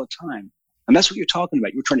do it all the time, and that's what you're talking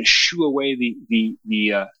about. You're trying to shoo away the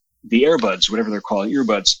earbuds, whatever they're called,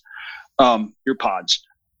 earbuds, earpods.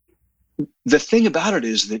 The thing about it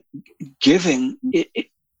is that giving it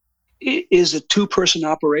is a two-person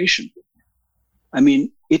operation. I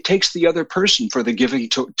mean, it takes the other person for the giving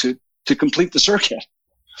to complete the circuit.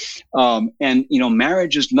 And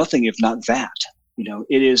marriage is nothing if not that.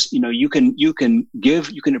 It is, you can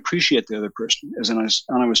give, you can appreciate the other person. As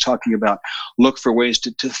Anna was talking about, look for ways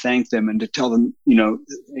to thank them and to tell them,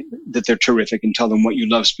 that they're terrific and tell them what you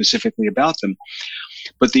love specifically about them.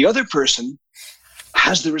 But the other person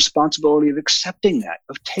has the responsibility of accepting that,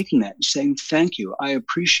 of taking that and saying, "Thank you. I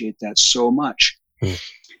appreciate that so much."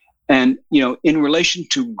 And, in relation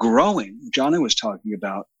to growing, Jonna was talking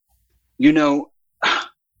about,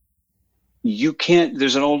 you can't,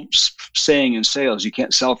 there's an old saying in sales, you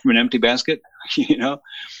can't sell from an empty basket.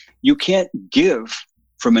 You can't give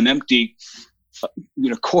from an empty,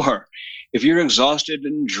 core. If you're exhausted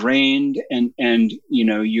and drained and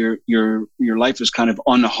your life is kind of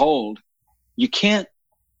on hold, you can't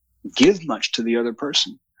give much to the other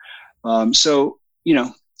person. So,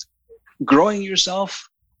 growing yourself,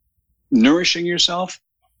 nourishing yourself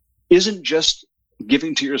isn't just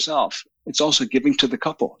giving to yourself. It's also giving to the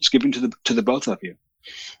couple. It's giving to the both of you.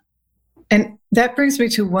 And that brings me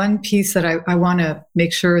to one piece that I want to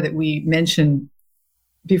make sure that we mention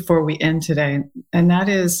before we end today. And that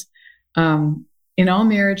is, in all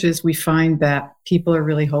marriages, we find that people are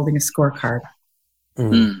really holding a scorecard.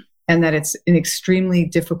 Mm-hmm. And that it's an extremely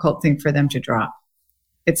difficult thing for them to drop.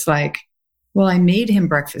 It's like, well, I made him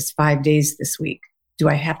breakfast 5 days this week. Do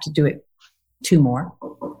I have to do it 2 more?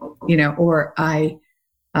 Or I,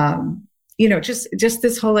 just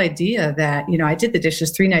this whole idea that, I did the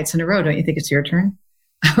dishes 3 nights in a row. Don't you think it's your turn?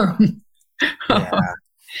 Yeah.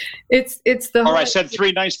 It's the or I said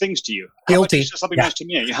 3 nice things to you. Guilty. You said something nice to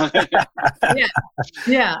me.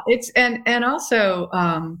 Yeah. It's and also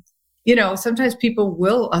sometimes people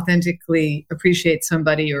will authentically appreciate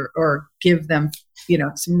somebody or give them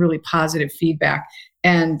some really positive feedback,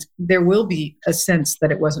 and there will be a sense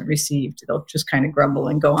that it wasn't received. They'll just kind of grumble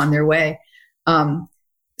and go on their way.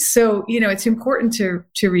 So it's important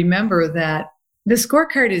to remember that the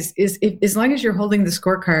scorecard is as long as you're holding the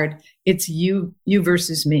scorecard, it's you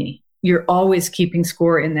versus me. You're always keeping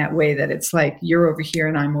score in that way that it's like you're over here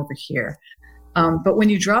and I'm over here. But when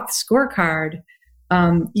you drop the scorecard,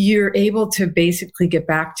 you're able to basically get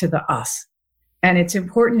back to the us. And it's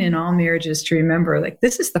important in all marriages to remember, like,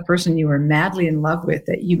 this is the person you were madly in love with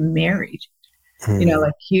that you married.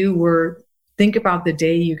 Think about the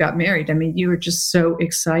day you got married. I mean, you were just so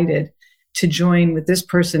excited to join with this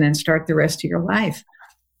person and start the rest of your life.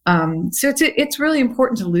 So it's really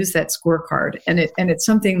important to lose that scorecard. And it's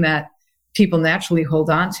something that people naturally hold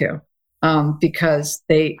on to. Because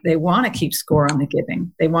they want to keep score on the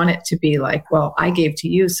giving. They want it to be like, well, I gave to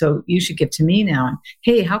you, so you should give to me now. And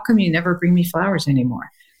hey, how come you never bring me flowers anymore?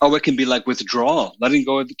 Oh, it can be like withdrawal, letting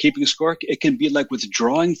go of keeping score. It can be like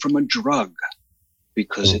withdrawing from a drug,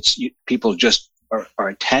 because people just are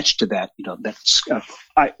attached to that, that's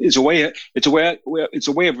it's a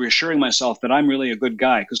way of reassuring myself that I'm really a good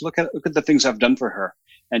guy, because look at the things I've done for her,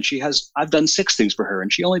 and I've done 6 things for her,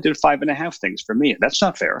 and she only did 5.5 things for me. That's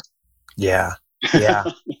not fair. Yeah.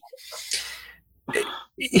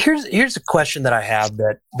 Here's a question that I have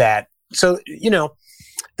that so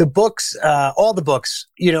the books, all the books,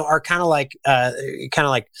 are kind of like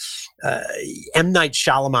M. Night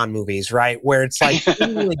Shyamalan movies, right? Where it's like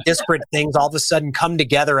really disparate things all of a sudden come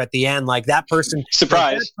together at the end. Like that person,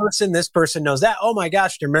 surprise, this person knows that. Oh my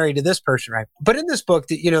gosh, they're married to this person, right? But in this book,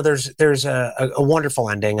 there's a wonderful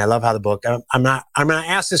ending. I love how the book. I'm going to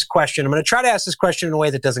ask this question. I'm going to try to ask this question in a way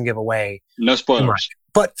that doesn't give away no spoilers. Too much.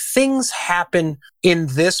 But things happen in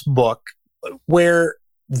this book where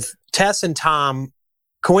Tess and Tom,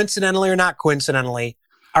 coincidentally or not coincidentally,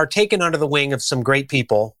 are taken under the wing of some great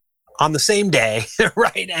people on the same day,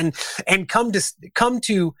 right? And come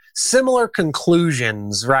to similar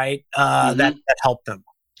conclusions, right? That help them.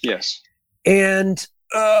 Yes. And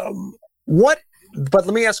but let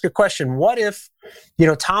me ask a question. What if,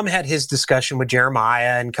 Tom had his discussion with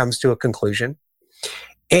Jeremiah and comes to a conclusion,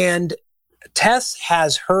 and Tess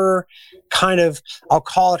has her kind of, I'll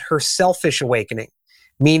call it her selfish awakening,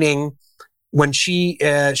 meaning when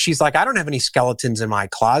she's like, I don't have any skeletons in my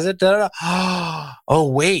closet.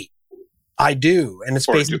 Oh, wait, I do. And it's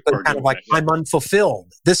basically kind of like, I'm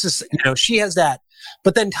unfulfilled. This is, she has that.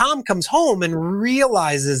 But then Tom comes home and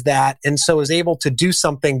realizes that, and so is able to do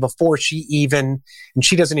something before she doesn't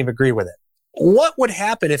even agree with it. What would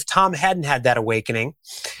happen if Tom hadn't had that awakening?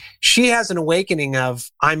 She has an awakening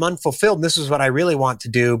of, I'm unfulfilled, and this is what I really want to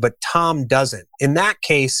do, but Tom doesn't. In that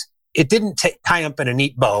case, it didn't tie up in a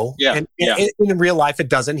neat bow. Yeah, in real life, it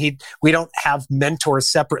doesn't. We don't have mentors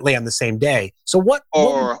separately on the same day. So what?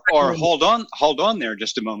 Or hold on there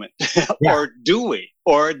just a moment. Yeah. Or do we?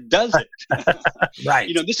 Or does it?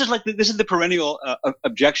 Right. This is the perennial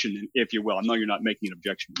objection, if you will. I know you're not making an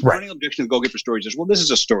objection. The perennial objection to Go Giver Stories is, well, this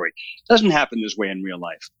is a story. It doesn't happen this way in real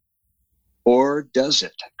life. Or does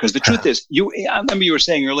it? Because the truth is, I remember you were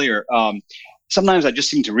saying earlier, sometimes I just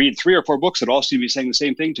seem to read 3 or 4 books that all seem to be saying the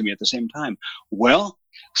same thing to me at the same time. Well,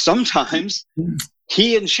 sometimes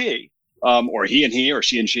he and she, or he and he, or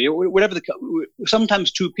she and she, whatever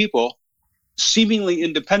sometimes 2 people seemingly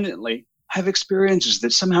independently have experiences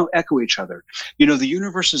that somehow echo each other. The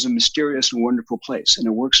universe is a mysterious and wonderful place, and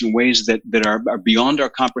it works in ways that are beyond our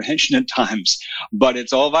comprehension at times, but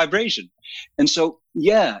it's all vibration. And so,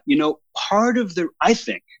 part of I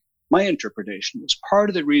think, my interpretation is part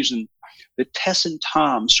of the reason that Tess and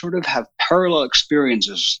Tom sort of have parallel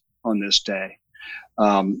experiences on this day,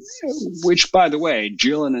 which, by the way,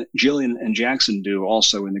 Jillian and Jackson do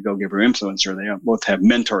also in the Go Giver Influencer. They both have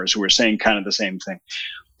mentors who are saying kind of the same thing.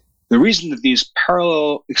 The reason that these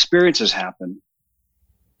parallel experiences happen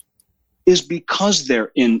is because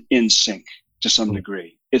they're in sync to some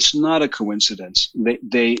degree. It's not a coincidence.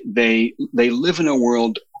 They live in a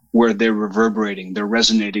world where they're reverberating, they're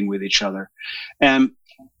resonating with each other. And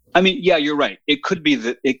I mean, yeah, you're right. It could be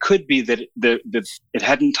that it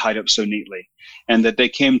hadn't tied up so neatly, and that they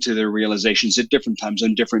came to their realizations at different times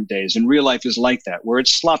on different days. And real life is like that, where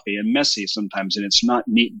it's sloppy and messy sometimes, and it's not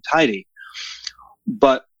neat and tidy.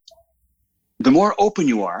 But the more open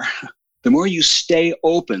you are, the more you stay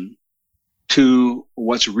open to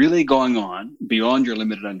what's really going on beyond your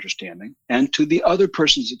limited understanding and to the other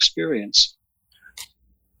person's experience,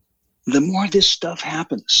 the more this stuff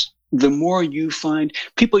happens. The more you find,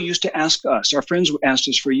 people used to ask us, our friends asked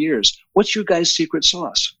us for years, what's your guys' secret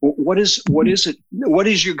sauce? What is it? What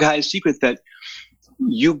is your guys' secret that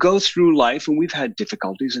you go through life, and we've had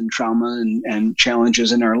difficulties and trauma and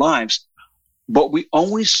challenges in our lives, but we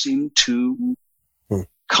always seem to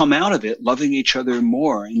come out of it loving each other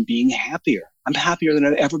more and being happier. I'm happier than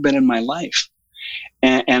I've ever been in my life.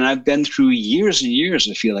 And I've been through years and years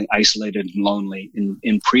of feeling isolated and lonely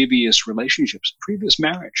in previous relationships, previous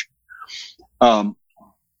marriage.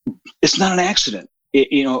 It's not an accident.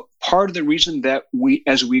 Part of the reason that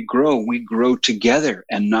as we grow together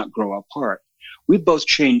and not grow apart. We've both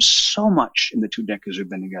changed so much in the 2 decades we've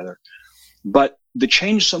been together, but the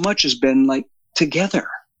change so much has been like together.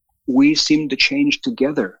 We seem to change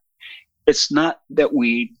together. It's not that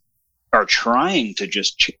we are trying to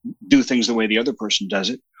just do things the way the other person does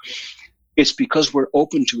it. It's because we're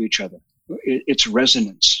open to each other. It's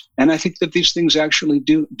resonance. And I think that these things actually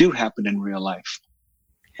do happen in real life.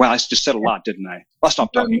 Well, I just said a lot, didn't I? I'll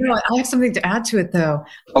stop talking. I have something to add to it, though.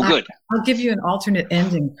 Oh, good. I'll give you an alternate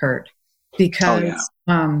ending, Kurt, because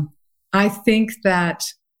I think that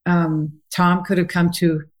Tom could have come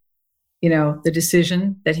to, the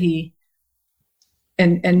decision that he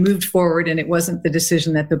and moved forward, and it wasn't the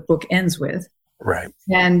decision that the book ends with. Right.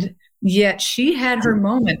 And yet she had her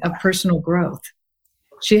moment of personal growth.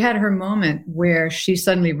 She had her moment where she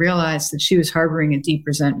suddenly realized that she was harboring a deep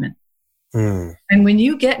resentment. And when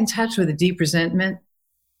you get in touch with a deep resentment,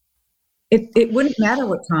 it wouldn't matter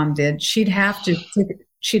what Tom did. She'd have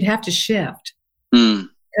to shift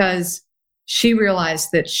because she realized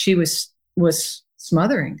that she was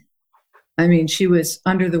smothering. I mean, she was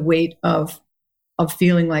under the weight of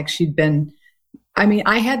feeling like she'd been. I mean,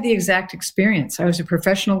 I had the exact experience. I was a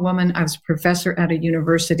professional woman. I was a professor at a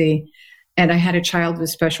university, and I had a child with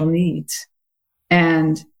special needs.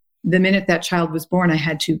 And the minute that child was born, I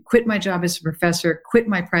had to quit my job as a professor, quit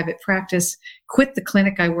my private practice, quit the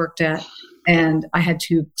clinic I worked at, and I had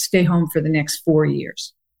to stay home for the next 4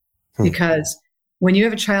 years. Because when you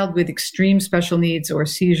have a child with extreme special needs or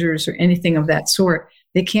seizures or anything of that sort,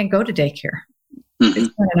 they can't go to daycare.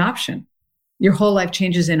 It's not an option. Your whole life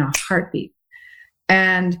changes in a heartbeat.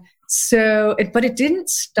 And so, but it didn't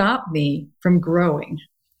stop me from growing.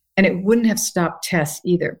 And it wouldn't have stopped Tess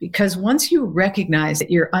either, because once you recognize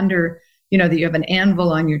that you're under, that you have an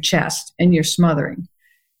anvil on your chest and you're smothering,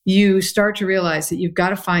 you start to realize that you've got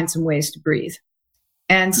to find some ways to breathe.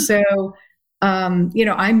 And so,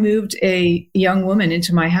 I moved a young woman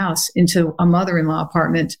into my house, into a mother-in-law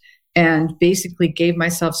apartment, and basically gave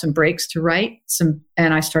myself some breaks to write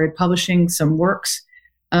and I started publishing some works.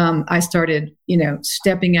 I started,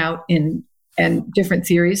 stepping out in and different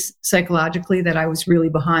theories psychologically that I was really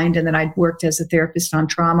behind, and then I'd worked as a therapist on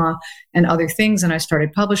trauma and other things, and I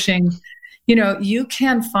started publishing. You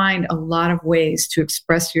can find a lot of ways to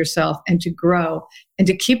express yourself and to grow and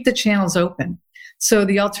to keep the channels open. So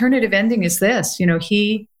the alternative ending is this,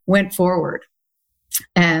 he went forward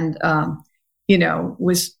and,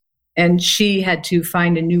 and she had to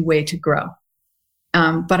find a new way to grow.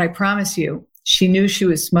 But I promise you, she knew she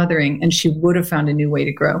was smothering, and she would have found a new way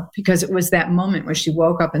to grow, because it was that moment where she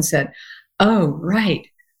woke up and said, oh, right,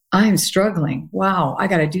 I'm struggling. Wow, I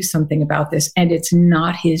got to do something about this. And it's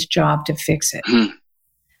not his job to fix it.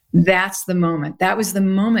 That's the moment. That was the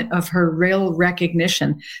moment of her real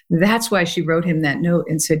recognition. That's why she wrote him that note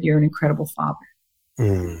and said, you're an incredible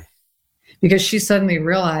father. Because she suddenly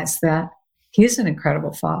realized that he's an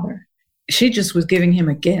incredible father. She just was giving him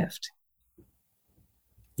a gift.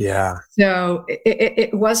 Yeah. So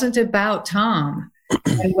it wasn't about Tom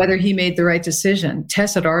and whether he made the right decision.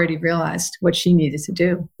 Tess had already realized what she needed to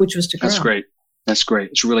do, which was to grow. That's great.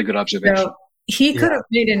 It's a really good observation. So he could have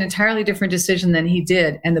made an entirely different decision than he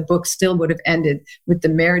did, and the book still would have ended with the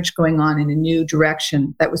marriage going on in a new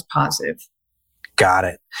direction that was positive. Got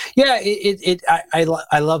it. Yeah, I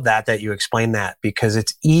love that you explained that, because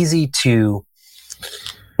it's easy to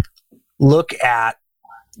look at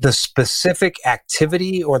the specific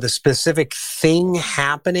activity or the specific thing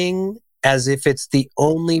happening as if it's the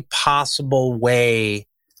only possible way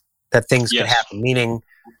that things could happen. Meaning,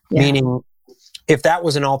 if that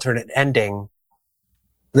was an alternate ending,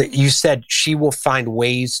 that you said she will find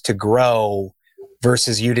ways to grow,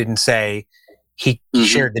 versus you didn't say he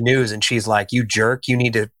shared the news and she's like, you jerk, you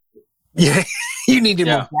need to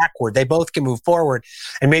move backward. They both can move forward.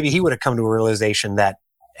 And maybe he would have come to a realization that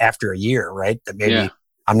after a year, right? That maybe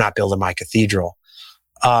I'm not building my cathedral.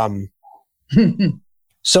 So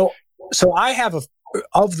I have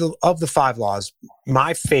of the 5 laws,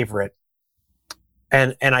 my favorite,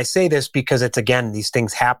 and I say this because it's, again, these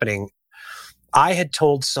things happening. I had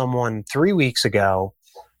told someone 3 weeks ago,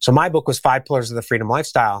 so my book was 5 Pillars of the Freedom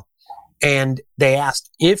Lifestyle, and they asked,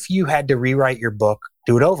 if you had to rewrite your book,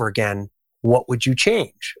 do it over again, what would you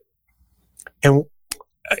change? And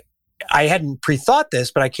I hadn't pre-thought this,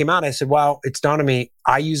 but I came out, I said, well, it's dawned on me,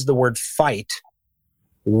 I use the word fight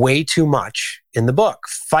way too much in the book.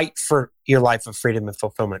 Fight for your life of freedom and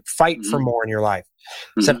fulfillment. Fight for more in your life.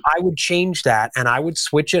 I said, I would change that, and I would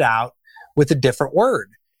switch it out with a different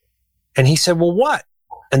word. And he said, well, what?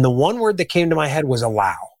 And the one word that came to my head was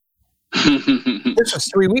allow. This was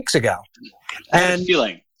 3 weeks ago. And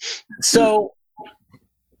feeling. So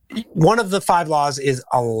one of the 5 laws is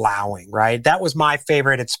allowing, right? That was my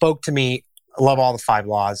favorite. It spoke to me. I love all the 5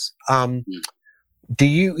 laws. Do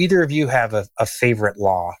you, either of you, have a favorite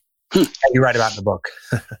law that you write about in the book?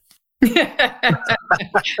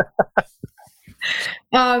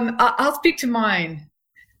 I'll speak to mine.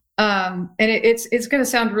 And it's going to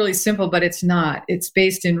sound really simple, but it's not. It's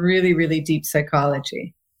based in really, really deep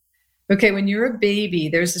psychology. Okay, when you're a baby,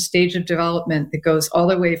 there's a stage of development that goes all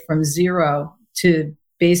the way from 0 to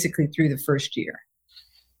basically through the first year.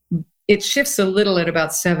 It shifts a little at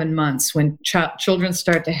about 7 months when children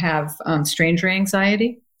start to have stranger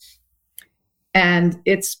anxiety. And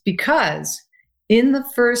it's because in the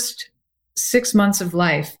first 6 months of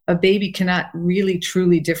life, a baby cannot really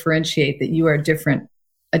truly differentiate that you are a different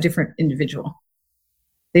individual.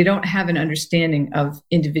 They don't have an understanding of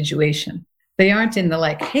individuation. They aren't in the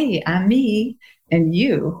like, hey, I'm me and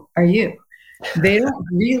you are you. They don't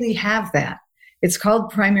really have that. It's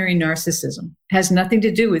called primary narcissism. It has nothing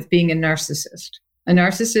to do with being a narcissist. A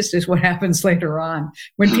narcissist is what happens later on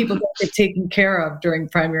when people get taken care of during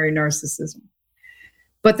primary narcissism.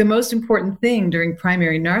 But the most important thing during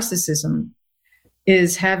primary narcissism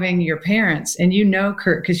is having your parents, and you know,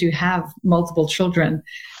 Kurt, because you have multiple children,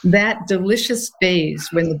 that delicious phase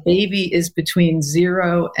when the baby is between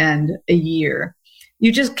 0 and a year.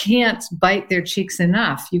 You just can't bite their cheeks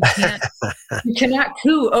enough. You cannot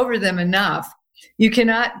coo over them enough. You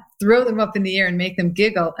cannot throw them up in the air and make them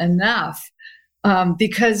giggle enough,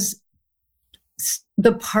 because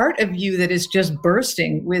the part of you that is just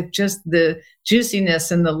bursting with just the juiciness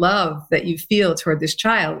and the love that you feel toward this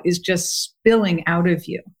child is just spilling out of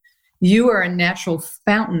you. You are a natural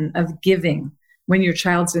fountain of giving when your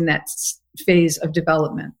child's in that phase of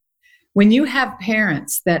development. When you have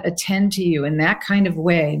parents that attend to you in that kind of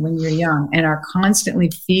way when you're young and are constantly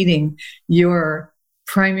feeding your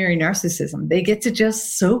primary narcissism, they get to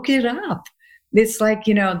just soak it up. It's like,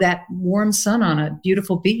 that warm sun on a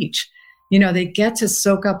beautiful beach. They get to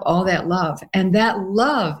soak up all that love. And that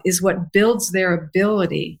love is what builds their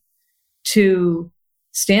ability to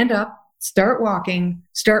stand up, start walking,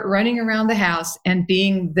 start running around the house, and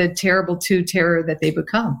being the terrible two terror that they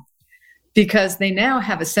become. Because they now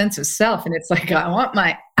have a sense of self, and it's like, I want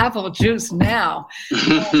my apple juice now.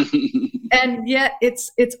 And yet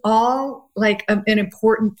it's all like an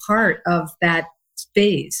important part of that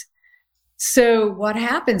phase. So what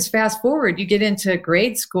happens, fast forward, you get into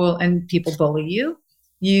grade school and people bully you.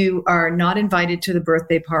 You are not invited to the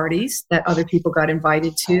birthday parties that other people got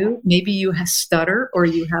invited to. Maybe you have stutter or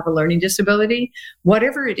you have a learning disability.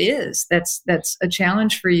 Whatever it is, that's a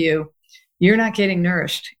challenge for you. You're not getting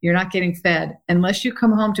nourished. You're not getting fed. Unless you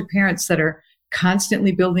come home to parents that are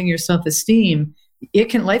constantly building your self-esteem,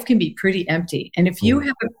 life can be pretty empty. And if you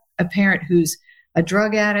have a parent who's a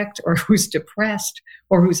drug addict or who's depressed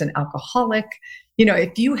or who's an alcoholic,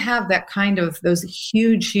 if you have that kind of those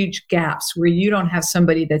huge, huge gaps where you don't have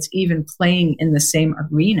somebody that's even playing in the same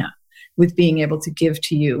arena with being able to give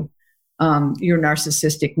to you your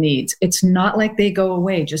narcissistic needs, it's not like they go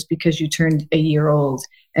away just because you turned a year old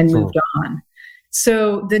and moved on.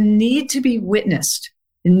 So the need to be witnessed,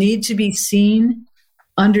 the need to be seen,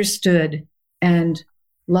 understood, and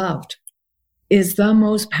loved is the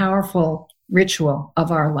most powerful ritual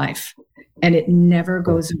of our life, and it never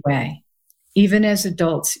goes away. Even as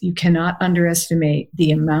adults, you cannot underestimate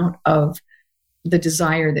the amount of the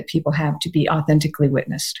desire that people have to be authentically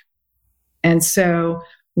witnessed. And so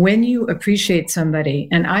when you appreciate somebody,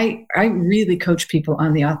 and I really coach people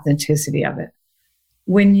on the authenticity of it,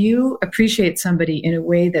 when you appreciate somebody in a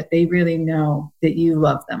way that they really know that you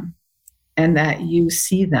love them and that you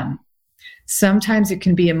see them, sometimes it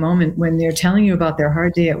can be a moment when they're telling you about their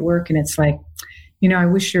hard day at work and it's like, I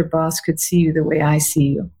wish your boss could see you the way I see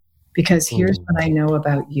you, because here's what I know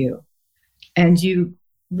about you. And you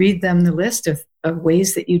read them the list of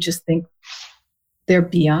ways that you just think they're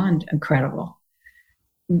beyond incredible.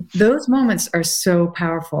 Those moments are so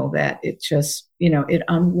powerful that it just, it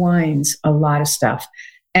unwinds a lot of stuff.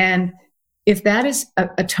 And if that is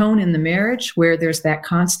a tone in the marriage where there's that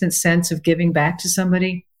constant sense of giving back to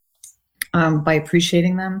somebody by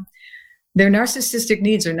appreciating them, their narcissistic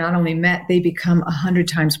needs are not only met, they become 100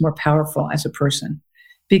 times more powerful as a person,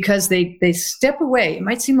 because they step away. It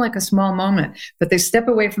might seem like a small moment, but they step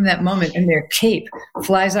away from that moment and their cape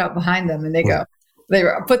flies out behind them and they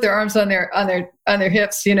put their arms on their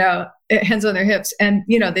hips, hands on their hips, and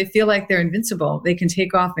they feel like they're invincible. They can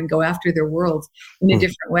take off and go after their world in a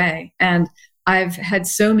different way. And I've had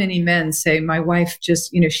so many men say, my wife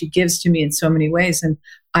just, she gives to me in so many ways, and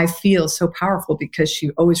I feel so powerful because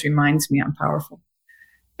she always reminds me I'm powerful.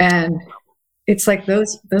 And it's like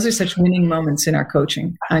those are such winning moments in our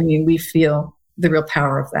coaching. I mean, we feel the real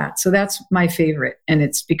power of that. So that's my favorite, and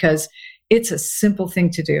it's because it's a simple thing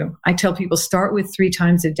to do. I tell people, start with 3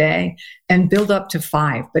 times a day and build up to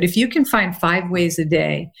 5. But if you can find 5 ways a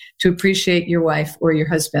day to appreciate your wife or your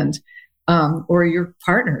husband or your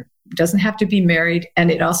partner, it doesn't have to be married, and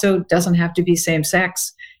it also doesn't have to be same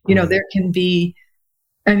sex. There can be,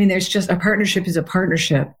 there's just a partnership is a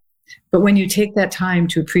partnership. But when you take that time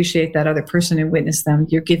to appreciate that other person and witness them,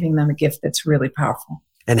 you're giving them a gift that's really powerful.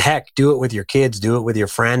 And heck, do it with your kids, do it with your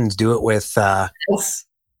friends, do it with... Yes.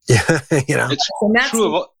 It's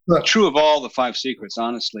true of book. True of all the 5 secrets,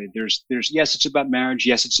 honestly. There's yes, it's about marriage.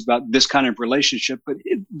 Yes, it's about this kind of relationship, but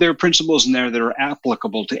there are principles in there that are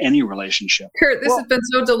applicable to any relationship. Kurt, this has been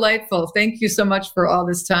so delightful. Thank you so much for all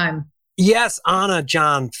this time. Yes, Anna,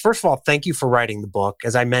 John, first of all, thank you for writing the book.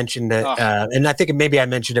 As I mentioned, and I think maybe I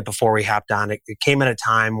mentioned it before we hopped on, it came at a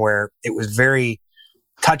time where it was very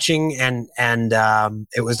touching, and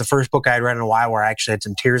it was the first book I had read in a while where I actually had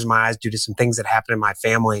some tears in my eyes due to some things that happened in my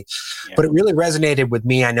family. Yeah. But it really resonated with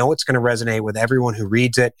me. I know it's going to resonate with everyone who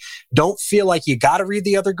reads it. Don't feel like you got to read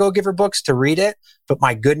the other Go-Giver books to read it. But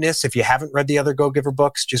my goodness, if you haven't read the other Go-Giver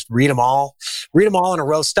books, just read them all. Read them all in a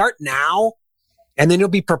row. Start now, and then you'll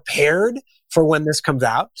be prepared for when this comes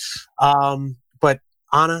out. But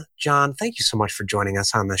Anna, John, thank you so much for joining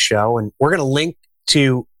us on the show. And we're going to link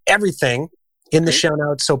to everything in the show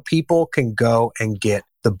notes so people can go and get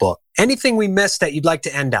the book. Anything we missed that you'd like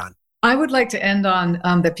to end on? I would like to end on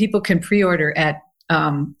that people can pre-order at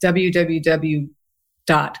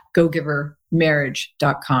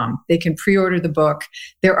www.gogivermarriage.com. They can pre-order the book.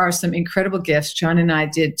 There are some incredible gifts. John and I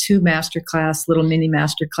did 2 little mini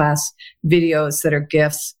masterclass videos that are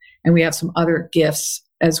gifts, and we have some other gifts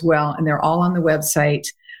as well, and they're all on the website.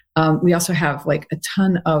 We also have like a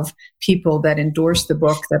ton of people that endorse the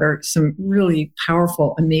book that are some really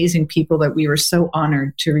powerful, amazing people that we were so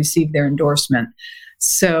honored to receive their endorsement.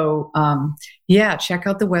 So, check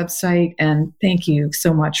out the website, and thank you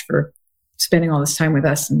so much for spending all this time with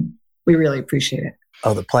us, and we really appreciate it.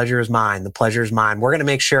 Oh, the pleasure is mine. The pleasure is mine. We're going to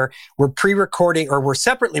make sure we're pre-recording, or we're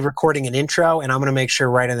separately recording an intro, and I'm going to make sure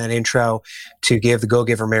right in that intro to give the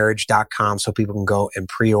gogivermarriage.com so people can go and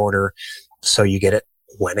pre-order so you get it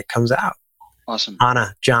when it comes out. Awesome.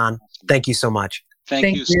 Anna, John, thank you so much.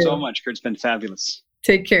 Thank you so much, Kurt. It's been fabulous.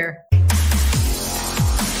 Take care.